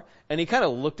car? And he kind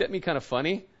of looked at me kind of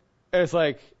funny. And it's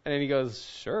like, and then he goes,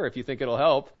 sure, if you think it'll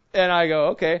help. And I go,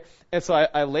 okay. And so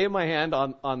I laid my hand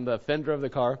on the fender of the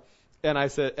car. And I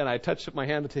said, and I touched my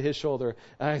hand to his shoulder.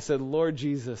 And I said, Lord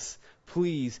Jesus,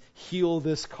 please heal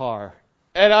this car.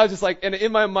 And I was just like, and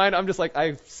in my mind, I'm just like,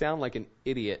 I sound like an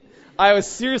idiot. I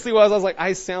was like,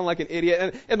 I sound like an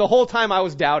idiot. And the whole time I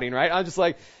was doubting, right? I'm just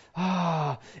like,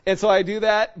 And so I do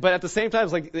that, but at the same time,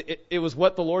 it's like, it was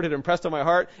what the Lord had impressed on my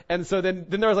heart. And so then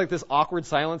there was like this awkward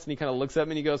silence, and he kind of looks at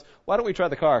me and he goes, why don't we try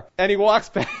the car? And he walks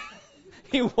back.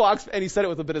 And he said it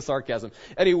with a bit of sarcasm.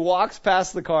 And he walks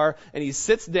past the car, and he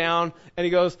sits down, and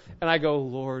he goes, and I go,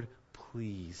 Lord,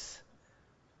 please.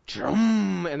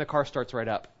 And the car starts right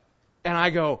up. And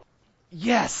I go,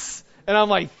 yes. And I'm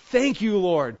like, thank you,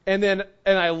 Lord. And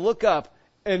I look up,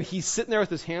 and he's sitting there with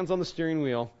his hands on the steering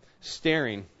wheel,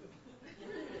 staring.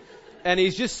 And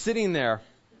he's just sitting there.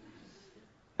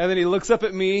 And then he looks up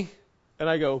at me, and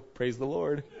I go, praise the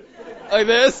Lord. Like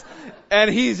this. And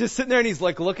he's just sitting there, and he's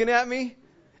like looking at me.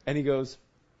 And he goes,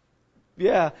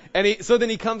 yeah. So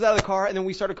then he comes out of the car, and then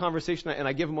we start a conversation, and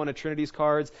I give him one of Trinity's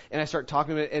cards, and I start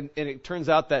talking to him, and it turns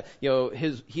out that,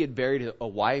 he had buried a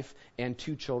wife and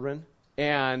 2 children,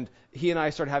 and he and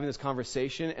I started having this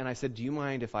conversation, and I said, do you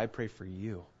mind if I pray for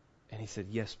you? And he said,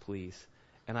 yes, please.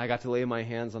 And I got to lay my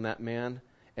hands on that man,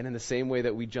 and in the same way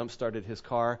that we jump-started his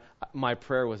car, my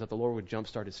prayer was that the Lord would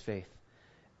jump-start his faith.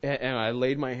 And I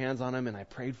laid my hands on him, and I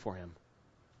prayed for him.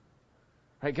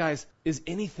 Right, guys, is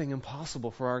anything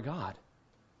impossible for our God?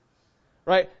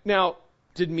 Right? Now,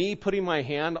 did me putting my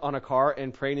hand on a car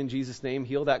and praying in Jesus' name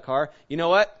heal that car? You know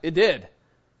what? It did.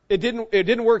 It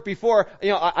didn't work before.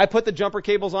 I put the jumper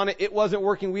cables on it. It wasn't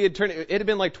working. It had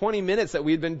been like 20 minutes that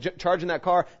we had been charging that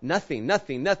car. Nothing.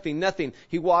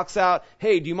 He walks out.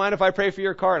 Hey, do you mind if I pray for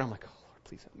your car? And I'm like, oh, Lord,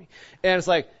 please help me. And it's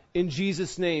like, in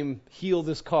Jesus' name, heal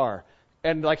this car.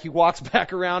 And like he walks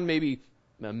back around maybe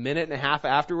a minute and a half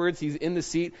afterwards. He's in the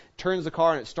seat, turns the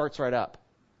car, and it starts right up.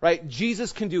 Right?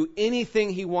 Jesus can do anything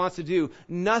he wants to do.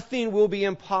 Nothing will be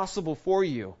impossible for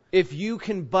you if you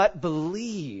can but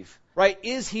believe. Right?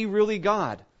 Is he really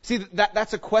God? See,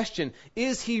 that's a question.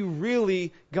 Is he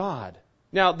really God?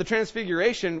 Now, the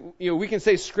Transfiguration, we can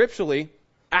say scripturally,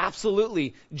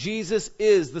 absolutely, Jesus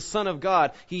is the Son of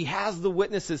God. He has the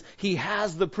witnesses. He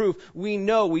has the proof. We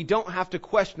know. We don't have to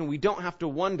question. We don't have to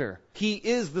wonder. He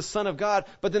is the Son of God.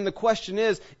 But then the question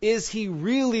is he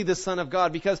really the Son of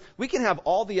God? Because we can have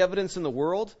all the evidence in the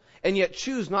world and yet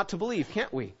choose not to believe,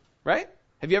 can't we? Right?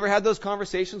 Have you ever had those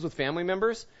conversations with family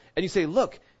members? And you say,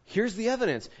 look, here's the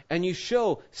evidence. And you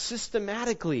show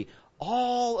systematically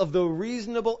all of the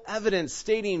reasonable evidence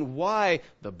stating why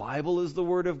the Bible is the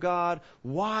Word of God,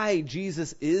 why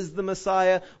Jesus is the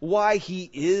Messiah, why He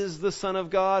is the Son of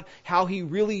God, how He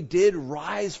really did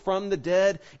rise from the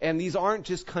dead, and these aren't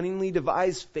just cunningly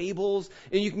devised fables,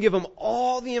 and you can give them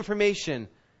all the information,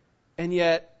 and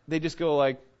yet they just go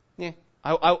like, yeah,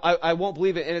 I won't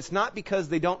believe it. And it's not because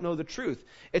they don't know the truth.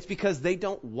 It's because they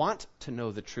don't want to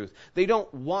know the truth. They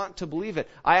don't want to believe it.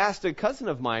 I asked a cousin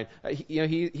of mine,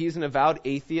 he's an avowed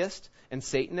atheist and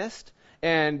Satanist,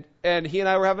 and he and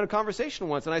I were having a conversation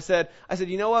once, and I said,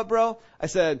 you know what, bro? I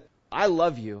said, I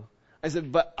love you. I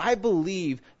said, but I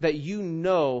believe that you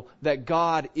know that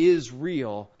God is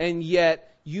real, and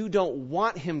yet you don't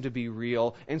want Him to be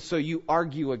real, and so you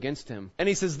argue against Him. And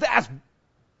he says,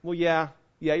 well, yeah,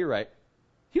 you're right.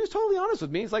 He was totally honest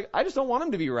with me. He's like, I just don't want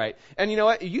him to be right. And you know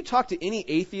what? You talk to any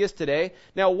atheist today.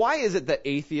 Now, why is it that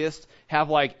atheists have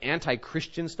like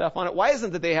anti-Christian stuff on it? Why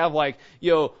isn't that they have like,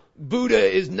 Buddha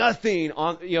is nothing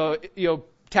on,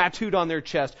 tattooed on their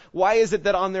chest? Why is it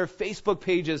that on their Facebook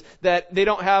pages that they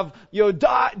don't have,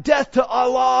 death to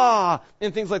Allah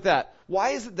and things like that? Why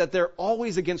is it that they're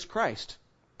always against Christ?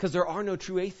 Because there are no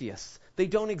true atheists. They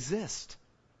don't exist.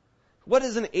 What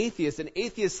is an atheist? An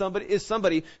atheist is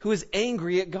somebody who is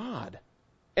angry at God.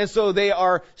 And so they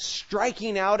are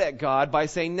striking out at God by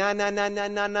saying, nah,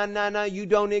 you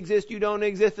don't exist.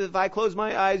 If I close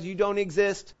my eyes, you don't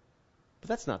exist. But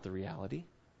that's not the reality.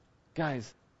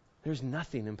 Guys, there's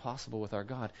nothing impossible with our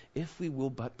God if we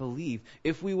will but believe,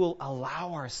 if we will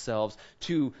allow ourselves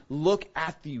to look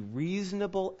at the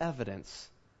reasonable evidence.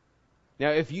 Now,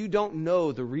 if you don't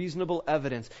know the reasonable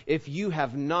evidence, if you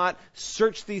have not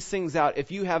searched these things out,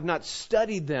 if you have not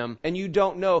studied them and you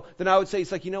don't know, then I would say,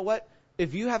 it's like, you know what?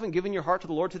 If you haven't given your heart to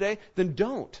the Lord today, then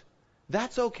don't.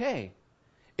 That's okay.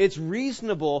 It's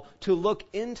reasonable to look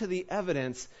into the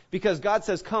evidence because God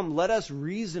says, come, let us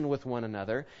reason with one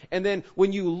another. And then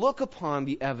when you look upon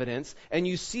the evidence and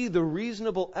you see the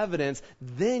reasonable evidence,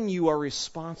 then you are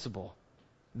responsible.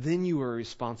 Then you are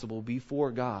responsible before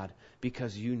God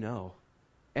because you know.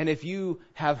 And if you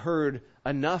have heard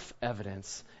enough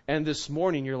evidence, and this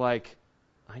morning you're like,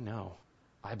 I know,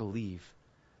 I believe,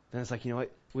 then it's like, you know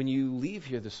what? When you leave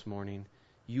here this morning,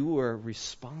 you are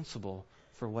responsible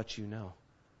for what you know.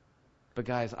 But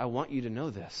guys, I want you to know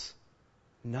this.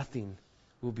 Nothing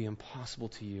will be impossible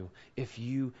to you if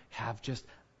you have just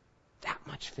that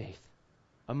much faith.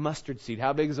 A mustard seed.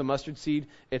 How big is a mustard seed?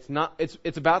 It's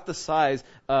about the size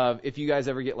of, if you guys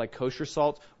ever get like kosher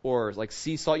salt or like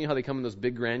sea salt, you know how they come in those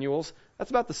big granules? That's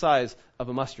about the size of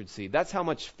a mustard seed. That's how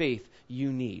much faith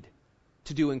you need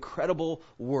to do incredible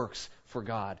works for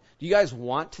God. Do you guys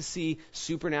want to see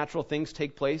supernatural things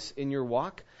take place in your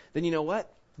walk? Then you know what?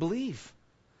 Believe.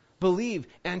 Believe,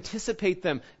 anticipate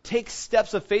them, take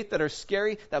steps of faith that are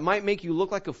scary, that might make you look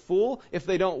like a fool if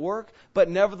they don't work, but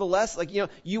nevertheless,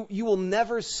 you will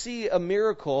never see a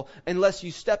miracle unless you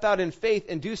step out in faith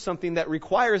and do something that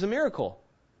requires a miracle,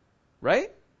 right?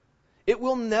 It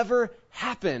will never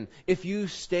happen if you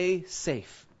stay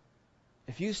safe.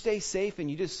 If you stay safe and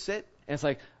you just sit and it's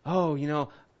like,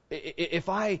 if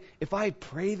I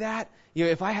pray that,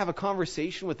 if I have a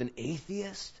conversation with an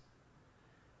atheist,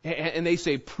 and they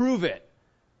say, prove it.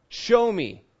 Show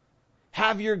me.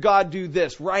 Have your God do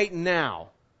this right now.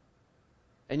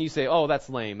 And you say, oh, that's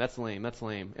lame,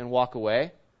 and walk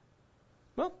away.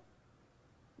 Well,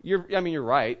 you're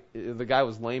right. The guy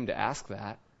was lame to ask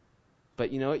that.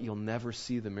 But you know what? You'll never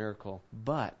see the miracle.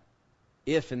 But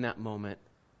if in that moment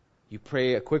you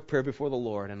pray a quick prayer before the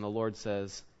Lord and the Lord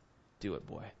says, do it,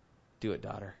 boy. Do it,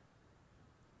 daughter.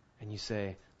 And you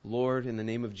say, Lord, in the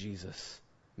name of Jesus,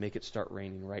 make it start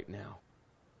raining right now.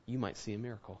 You might see a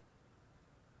miracle.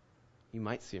 You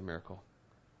might see a miracle.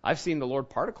 I've seen the Lord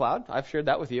part a cloud. I've shared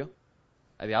that with you.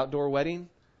 At the outdoor wedding,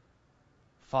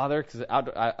 Father, because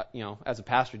as a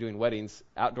pastor doing weddings,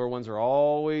 outdoor ones are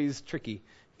always tricky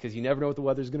because you never know what the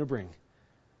weather's going to bring.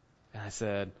 And I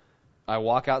said, I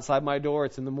walk outside my door.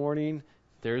 It's in the morning.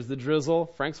 There's the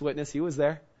drizzle. Frank's witness. He was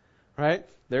there, right?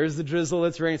 There's the drizzle.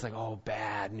 It's raining. It's like, oh,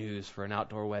 bad news for an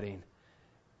outdoor wedding.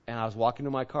 And I was walking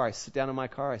to my car. I sit down in my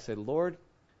car. I said, Lord,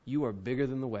 you are bigger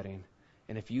than the wedding.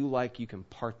 And if you like, you can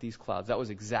part these clouds. That was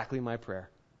exactly my prayer.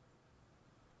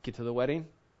 Get to the wedding.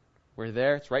 We're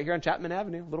there. It's right here on Chapman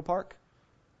Avenue, little park.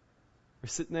 We're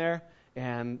sitting there,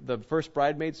 and the first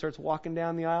bridesmaid starts walking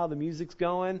down the aisle. The music's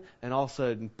going, and all of a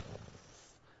sudden,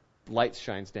 light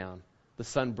shines down. The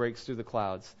sun breaks through the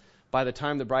clouds. By the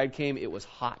time the bride came, it was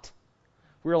hot.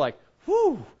 We were like,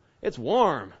 whew, it's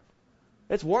warm.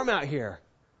 It's warm out here.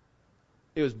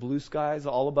 It was blue skies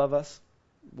all above us.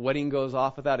 The wedding goes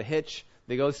off without a hitch.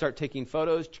 They go start taking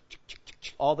photos,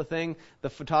 all the thing. The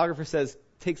photographer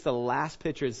takes the last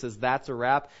picture and says, that's a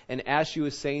wrap. And as she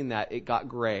was saying that, it got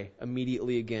gray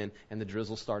immediately again, and the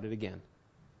drizzle started again.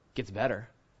 Gets better.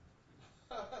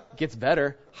 Gets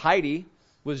better. Heidi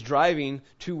was driving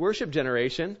to Worship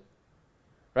Generation,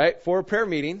 right, for a prayer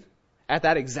meeting at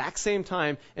that exact same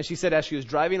time. And she said as she was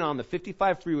driving on the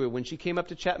 55 freeway, when she came up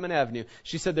to Chapman Avenue,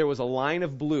 she said there was a line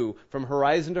of blue from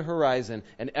horizon to horizon,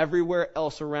 and everywhere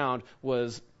else around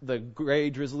was the gray,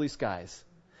 drizzly skies.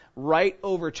 Right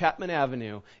over Chapman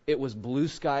Avenue, it was blue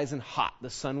skies and hot. The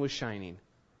sun was shining.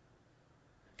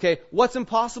 Okay, what's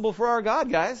impossible for our God,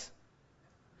 guys?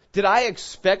 Did I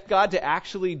expect God to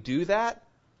actually do that?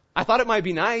 I thought it might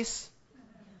be nice.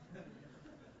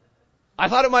 I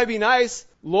thought it might be nice.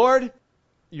 Lord,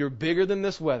 you're bigger than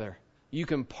this weather. You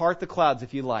can part the clouds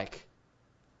if you like.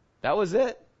 That was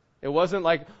it. It wasn't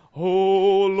like,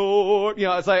 oh, Lord. You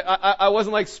know, it's like, I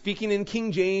wasn't like speaking in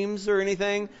King James or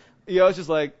anything. You know, it's just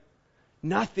like,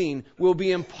 nothing will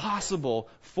be impossible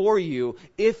for you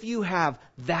if you have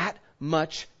that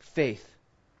much faith.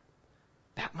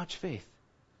 That much faith.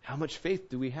 How much faith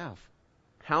do we have?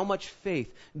 How much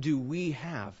faith do we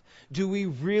have? Do we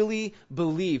really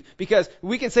believe? Because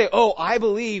we can say, oh, I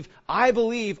believe, I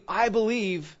believe, I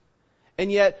believe.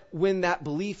 And yet, when that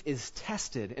belief is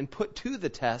tested and put to the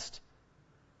test,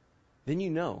 then you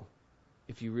know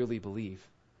if you really believe.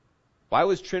 Why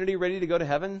was Trinity ready to go to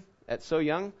heaven at so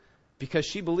young? Because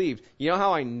she believed. You know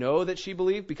how I know that she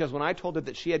believed? Because when I told her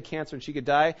that she had cancer and she could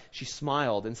die, she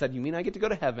smiled and said, you mean I get to go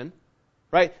to heaven?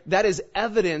 Right? That is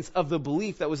evidence of the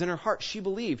belief that was in her heart. She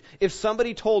believed. If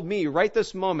somebody told me right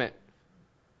this moment,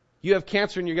 you have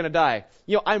cancer and you're going to die,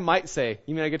 you know, I might say,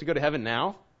 you mean I get to go to heaven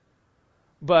now?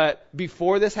 But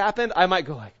before this happened, I might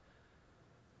go like,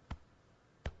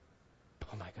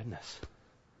 oh my goodness,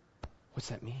 what's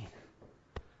that mean?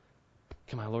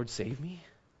 Can my Lord save me?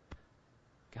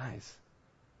 Guys,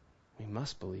 we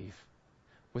must believe.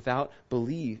 Without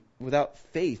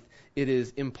faith, it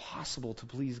is impossible to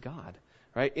please God.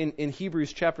 Right? In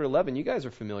Hebrews chapter 11, you guys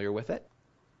are familiar with it.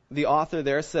 The author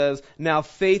there says, now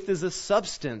faith is a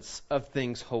substance of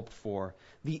things hoped for,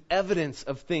 the evidence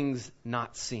of things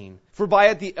not seen. For by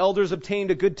it the elders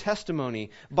obtained a good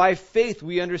testimony. By faith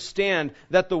we understand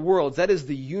that the world, that is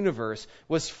the universe,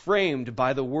 was framed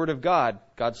by the word of God.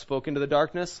 God spoke into the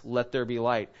darkness, let there be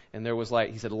light. And there was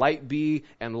light. He said, light be,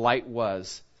 and light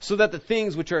was. So that the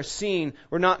things which are seen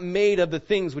were not made of the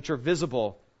things which are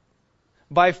visible.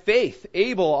 By faith,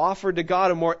 Abel offered to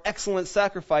God a more excellent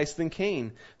sacrifice than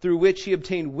Cain, through which he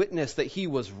obtained witness that he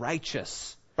was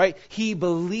righteous. Right? He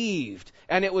believed,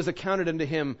 and it was accounted unto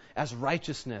him as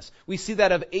righteousness. We see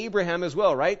that of Abraham as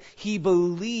well, right? He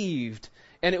believed,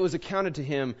 and it was accounted to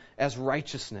him as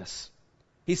righteousness.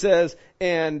 He says,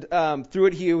 and through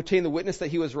it he obtained the witness that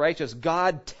he was righteous,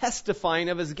 God testifying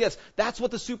of his gifts. That's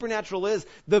what the supernatural is.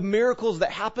 The miracles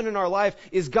that happen in our life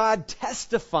is God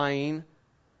testifying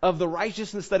of the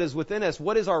righteousness that is within us.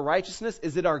 What is our righteousness?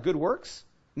 Is it our good works?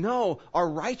 No, our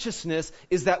righteousness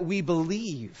is that we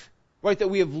believe. Right, that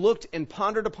we have looked and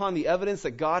pondered upon the evidence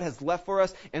that God has left for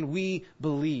us, and we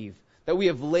believe. That we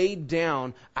have laid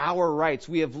down our rights.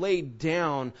 We have laid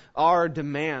down our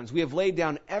demands. We have laid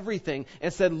down everything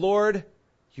and said, Lord,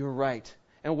 you're right.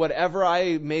 And whatever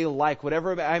I may like,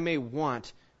 whatever I may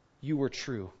want, you were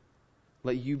true.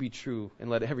 Let you be true, and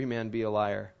let every man be a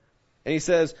liar. And he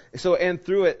says, so, and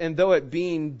through it, and though it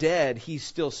being dead, he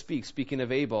still speaks, speaking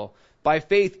of Abel. By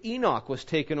faith, Enoch was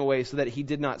taken away so that he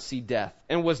did not see death,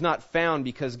 and was not found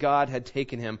because God had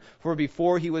taken him. For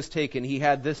before he was taken, he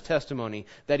had this testimony,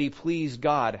 that he pleased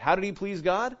God. How did he please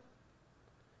God?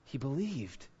 He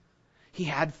believed. He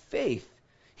had faith.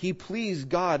 He pleased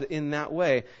God in that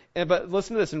way. But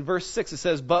listen to this. In verse 6 it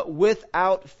says, but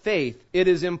without faith, it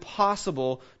is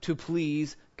impossible to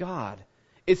please God.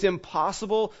 It's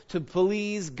impossible to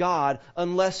please God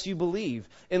unless you believe,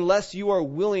 unless you are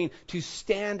willing to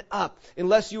stand up,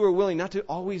 unless you are willing not to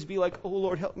always be like, oh,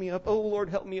 Lord, help me up. Oh, Lord,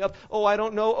 help me up. Oh, I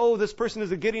don't know. Oh, this person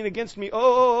is getting against me.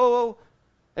 Oh.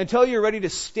 Until you're ready to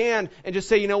stand and just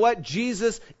say, you know what?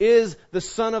 Jesus is the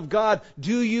Son of God.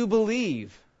 Do you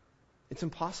believe? It's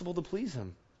impossible to please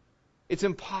him. It's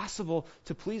impossible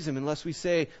to please him unless we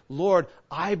say, Lord,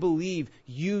 I believe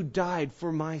you died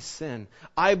for my sin.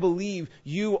 I believe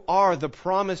you are the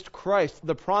promised Christ,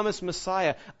 the promised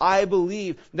Messiah. I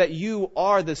believe that you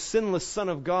are the sinless Son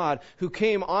of God who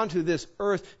came onto this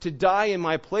earth to die in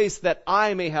my place that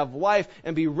I may have life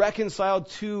and be reconciled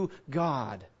to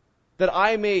God. That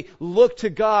I may look to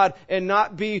God and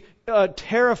not be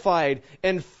terrified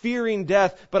and fearing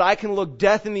death, but I can look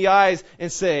death in the eyes and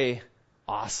say,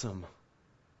 awesome.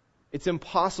 It's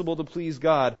impossible to please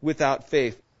God without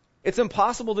faith. It's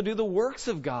impossible to do the works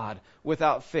of God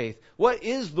without faith. What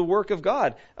is the work of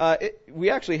God? We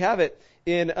actually have it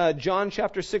in John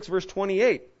chapter 6, verse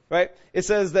 28, right? It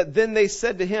says that then they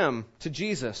said to him, to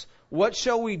Jesus, what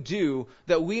shall we do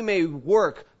that we may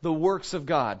work the works of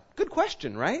God? Good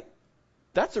question, right?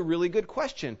 That's a really good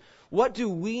question. What do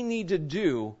we need to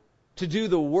do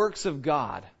the works of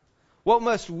God? What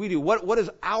must we do? What is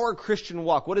our Christian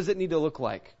walk? What does it need to look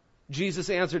like? Jesus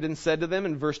answered and said to them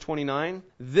in verse 29,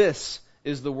 this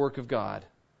is the work of God,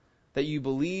 that you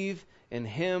believe in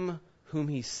him whom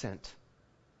he sent.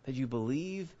 That you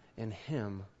believe in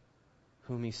him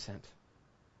whom he sent.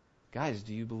 Guys,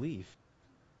 do you believe?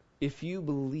 If you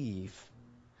believe,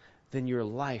 then your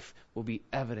life will be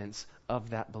evidence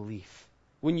of that belief.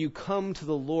 When you come to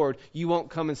the Lord, you won't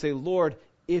come and say, Lord,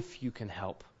 if you can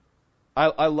help.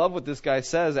 I love what this guy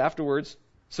says afterwards.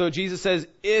 So Jesus says,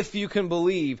 if you can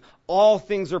believe, all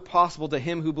things are possible to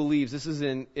him who believes. This is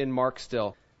in Mark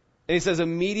still. And he says,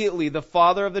 immediately the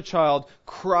father of the child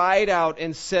cried out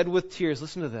and said with tears,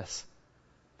 listen to this.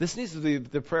 This needs to be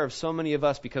the prayer of so many of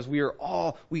us because we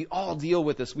all deal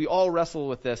with this. We all wrestle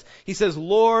with this. He says,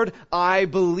 Lord, I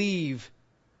believe.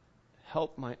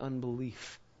 Help my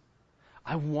unbelief.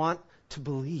 I want to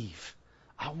believe.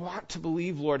 I want to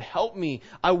believe, Lord, help me.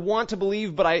 I want to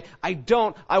believe, but I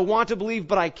don't. I want to believe,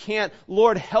 but I can't.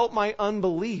 Lord, help my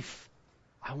unbelief.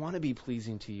 I want to be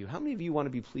pleasing to you. How many of you want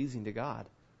to be pleasing to God?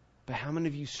 But how many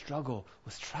of you struggle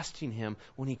with trusting him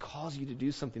when he calls you to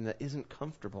do something that isn't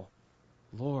comfortable?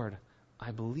 Lord,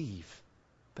 I believe,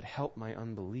 but help my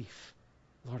unbelief.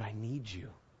 Lord, I need you.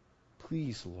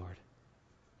 Please, Lord.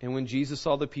 And when Jesus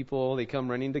saw the people, they come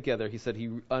running together, he said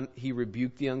he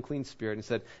rebuked the unclean spirit and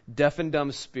said, deaf and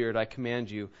dumb spirit, I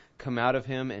command you, come out of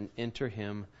him and enter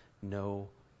him no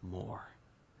more.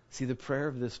 See, the prayer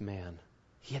of this man,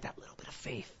 he had that little bit of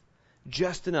faith,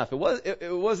 just enough. It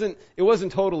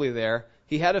wasn't totally there.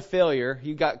 He had a failure.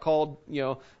 He got called,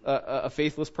 a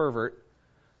faithless pervert,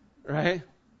 right?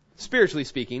 Spiritually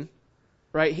speaking,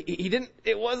 right? He didn't.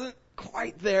 It wasn't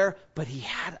quite there, but he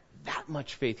had that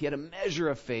much faith. He had a measure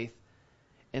of faith.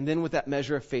 And then with that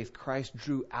measure of faith, Christ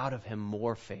drew out of him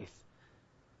more faith.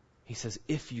 He says,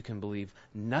 if you can believe,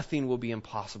 nothing will be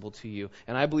impossible to you.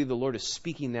 And I believe the Lord is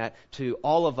speaking that to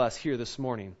all of us here this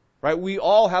morning. Right? We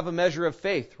all have a measure of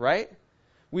faith, right?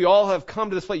 We all have come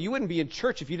to this place. You wouldn't be in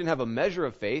church if you didn't have a measure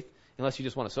of faith, unless you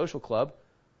just want a social club.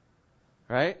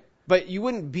 Right? But you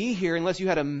wouldn't be here unless you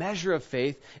had a measure of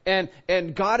faith. And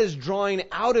God is drawing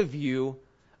out of you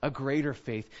a greater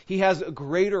faith. He has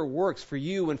greater works for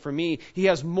you and for me. He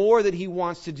has more that he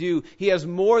wants to do. He has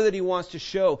more that he wants to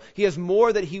show. He has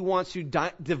more that he wants to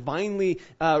divinely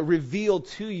reveal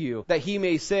to you, that he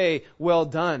may say, well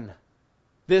done.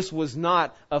 This was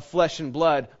not of flesh and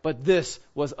blood, but this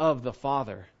was of the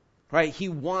Father. Right? He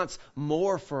wants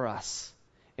more for us.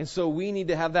 And so we need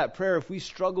to have that prayer. If we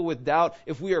struggle with doubt,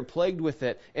 if we are plagued with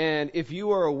it, and if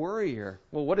you are a worrier,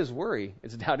 well, what is worry?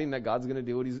 It's doubting that God's going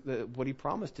to do what he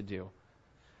promised to do.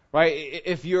 Right?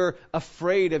 If you're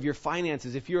afraid of your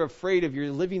finances, if you're afraid of your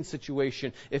living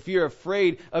situation, if you're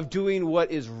afraid of doing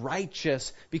what is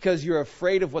righteous because you're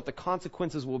afraid of what the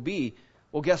consequences will be,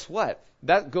 well, guess what?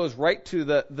 That goes right to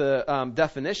the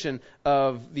definition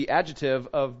of the adjective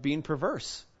of being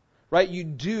perverse. Right?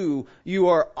 You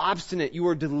are obstinate, you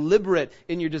are deliberate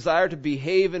in your desire to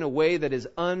behave in a way that is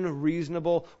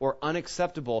unreasonable or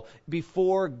unacceptable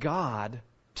before God.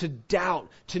 To doubt,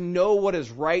 to know what is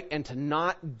right and to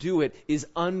not do it is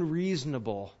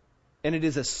unreasonable. And it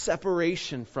is a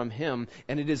separation from him,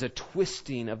 and it is a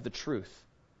twisting of the truth.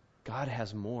 God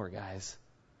has more, guys.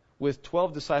 With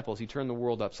 12 disciples, he turned the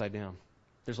world upside down.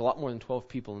 There's a lot more than 12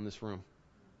 people in this room.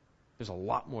 There's a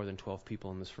lot more than 12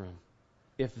 people in this room.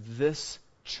 If this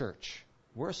church,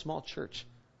 we're a small church.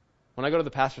 When I go to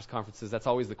the pastors' conferences, that's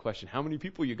always the question, how many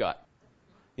people you got?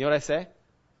 You know what I say?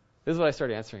 This is what I start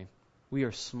answering. We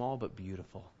are small but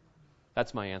beautiful.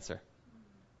 That's my answer.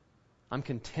 I'm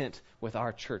content with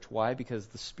our church. Why? Because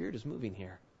the Spirit is moving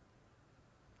here.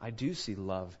 I do see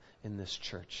love in this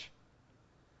church.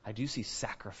 I do see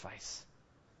sacrifice.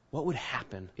 What would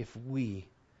happen if we,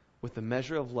 with the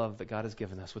measure of love that God has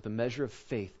given us, with the measure of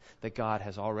faith that God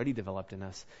has already developed in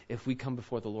us, if we come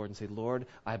before the Lord and say, Lord,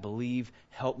 I believe,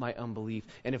 help my unbelief,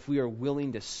 and if we are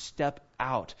willing to step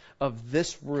out of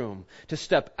this room, to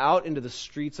step out into the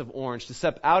streets of Orange, to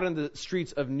step out into the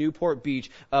streets of Newport Beach,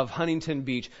 of Huntington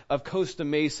Beach, of Costa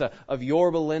Mesa, of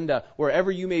Yorba Linda, wherever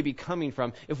you may be coming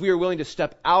from, if we are willing to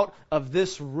step out of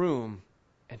this room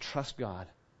and trust God,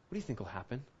 what do you think will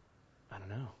happen? I don't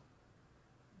know.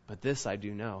 But this I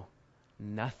do know.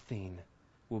 Nothing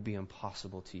will be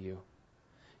impossible to you.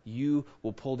 You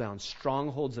will pull down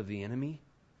strongholds of the enemy.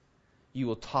 You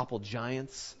will topple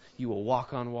giants. You will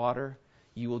walk on water.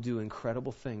 You will do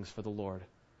incredible things for the Lord.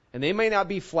 And they may not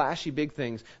be flashy big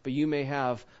things, but you may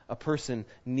have a person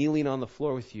kneeling on the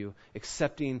floor with you,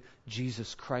 accepting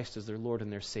Jesus Christ as their Lord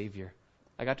and their Savior.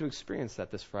 I got to experience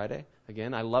that this Friday.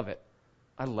 Again, I love it.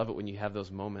 I love it when you have those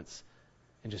moments.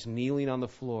 And just kneeling on the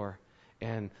floor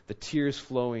and the tears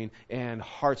flowing and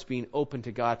hearts being open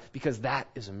to God, because that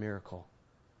is a miracle.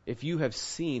 If you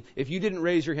didn't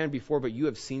raise your hand before, but you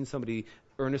have seen somebody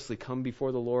earnestly come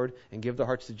before the Lord and give their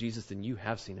hearts to Jesus, then you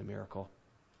have seen a miracle.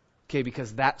 Okay,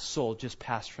 because that soul just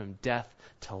passed from death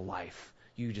to life.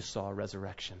 You just saw a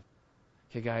resurrection.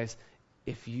 Okay, guys,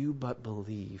 if you but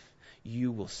believe,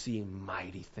 you will see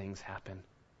mighty things happen.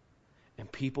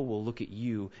 And people will look at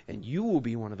you, and you will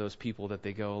be one of those people that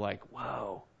they go like,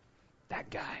 whoa, that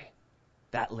guy,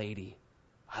 that lady.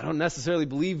 I don't necessarily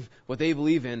believe what they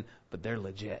believe in, but they're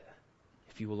legit.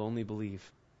 If you will only believe.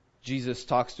 Jesus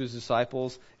talks to his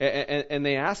disciples, and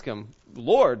they ask him,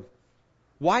 Lord,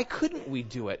 why couldn't we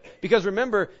do it? Because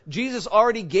remember, Jesus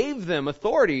already gave them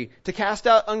authority to cast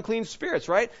out unclean spirits,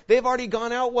 right? They've already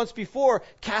gone out once before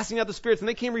casting out the spirits, and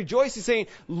they came rejoicing, saying,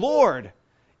 Lord,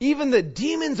 even the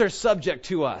demons are subject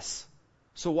to us.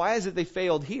 So why is it they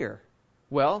failed here?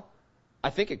 Well, I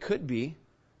think it could be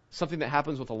something that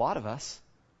happens with a lot of us.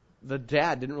 The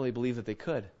dad didn't really believe that they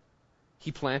could.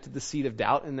 He planted the seed of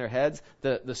doubt in their heads.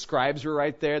 The scribes were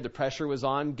right there. The pressure was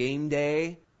on. Game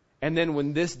day. And then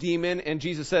when this demon, and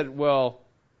Jesus said, well,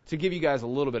 to give you guys a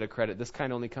little bit of credit, this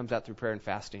kind only comes out through prayer and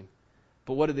fasting.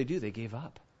 But what did they do? They gave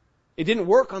up. It didn't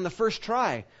work on the first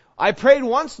try. I prayed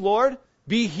once, Lord,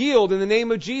 be healed in the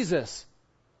name of Jesus.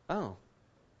 Oh,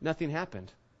 nothing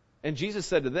happened. And Jesus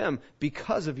said to them,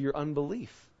 because of your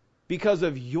unbelief, because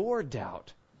of your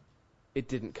doubt, it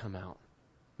didn't come out.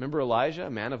 Remember Elijah,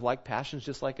 a man of like passions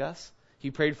just like us?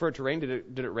 He prayed for it to rain.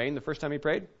 Did it rain the first time he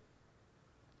prayed?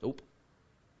 Nope.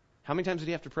 How many times did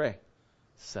he have to pray?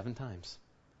 7 times.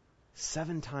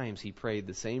 7 times he prayed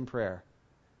the same prayer.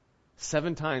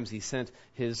 7 times he sent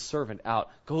his servant out.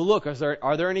 Go look,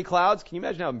 are there any clouds? Can you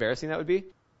imagine how embarrassing that would be?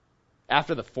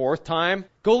 After the 4th time,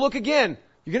 go look again.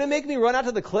 You're going to make me run out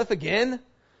to the cliff again?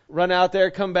 Run out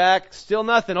there, come back, still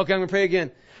nothing. Okay, I'm going to pray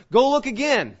again. Go look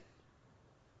again.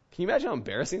 Can you imagine how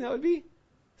embarrassing that would be?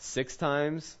 6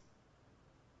 times.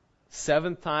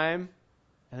 7th time.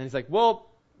 And then he's like, well,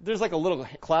 there's like a little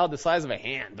cloud the size of a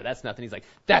hand, but that's nothing. He's like,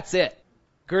 that's it.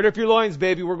 Gird up your loins,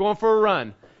 baby. We're going for a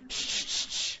run.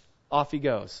 Off he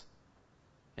goes.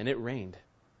 And it rained.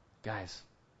 Guys,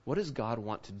 what does God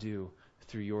want to do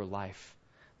through your life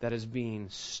that is being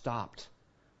stopped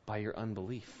by your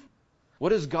unbelief? What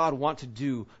does God want to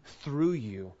do through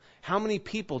you? How many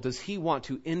people does he want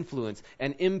to influence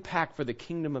and impact for the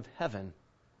kingdom of heaven?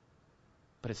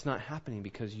 But it's not happening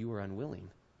because you are unwilling.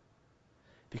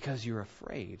 Because you're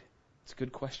afraid. It's a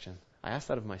good question. I ask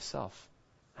that of myself.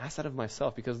 I ask that of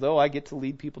myself because though I get to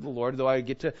lead people to the Lord, though I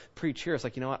get to preach here, it's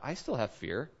like, you know what? I still have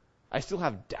fear. I still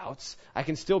have doubts. I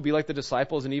can still be like the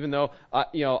disciples, and even though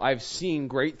I've seen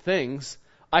great things,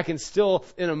 I can still,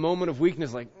 in a moment of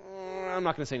weakness, like, I'm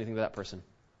not going to say anything to that person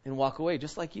and walk away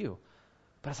just like you.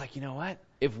 But it's like, you know what?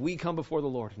 If we come before the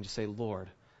Lord and just say, Lord,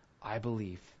 I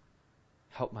believe.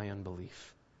 Help my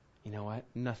unbelief. You know what?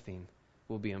 Nothing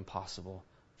will be impossible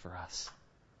for us.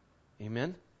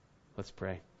 Amen? Let's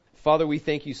pray. Father, we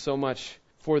thank you so much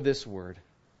for this word.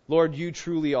 Lord, you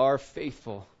truly are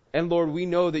faithful. And Lord, we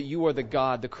know that you are the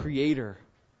God, the Creator,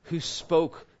 who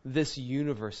spoke this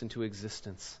universe into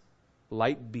existence.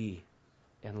 Light be,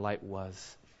 and light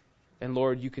was. And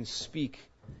Lord, you can speak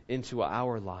into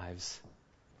our lives.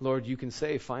 Lord, you can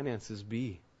say finances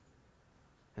be,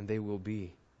 and they will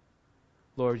be.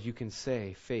 Lord, you can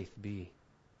say faith be.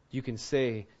 You can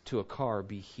say to a car,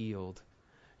 be healed.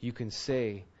 You can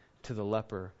say to the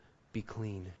leper, be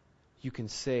clean. You can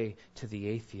say to the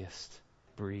atheist,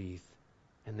 breathe,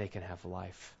 and they can have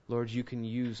life. Lord, you can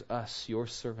use us, your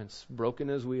servants, broken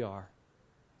as we are,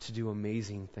 to do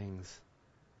amazing things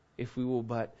if we will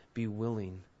but be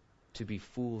willing to be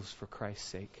fools for Christ's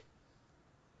sake.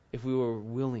 If we were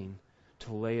willing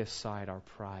to lay aside our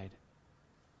pride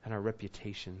and our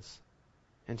reputations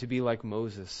and to be like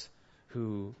Moses,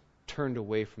 who turned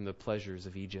away from the pleasures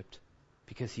of Egypt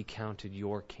because he counted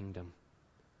your kingdom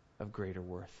of greater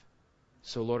worth.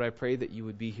 So, Lord, I pray that you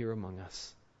would be here among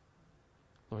us.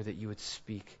 Lord, that you would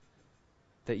speak,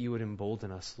 that you would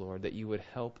embolden us, Lord, that you would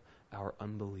help our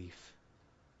unbelief.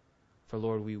 For,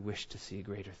 Lord, we wish to see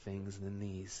greater things than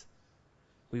these.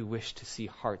 We wish to see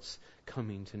hearts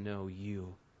coming to know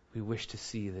you. We wish to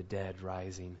see the dead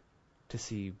rising. to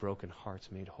see broken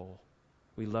hearts made whole.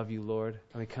 We love you, Lord,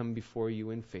 and we come before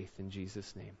you in faith in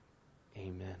Jesus' name.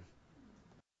 Amen.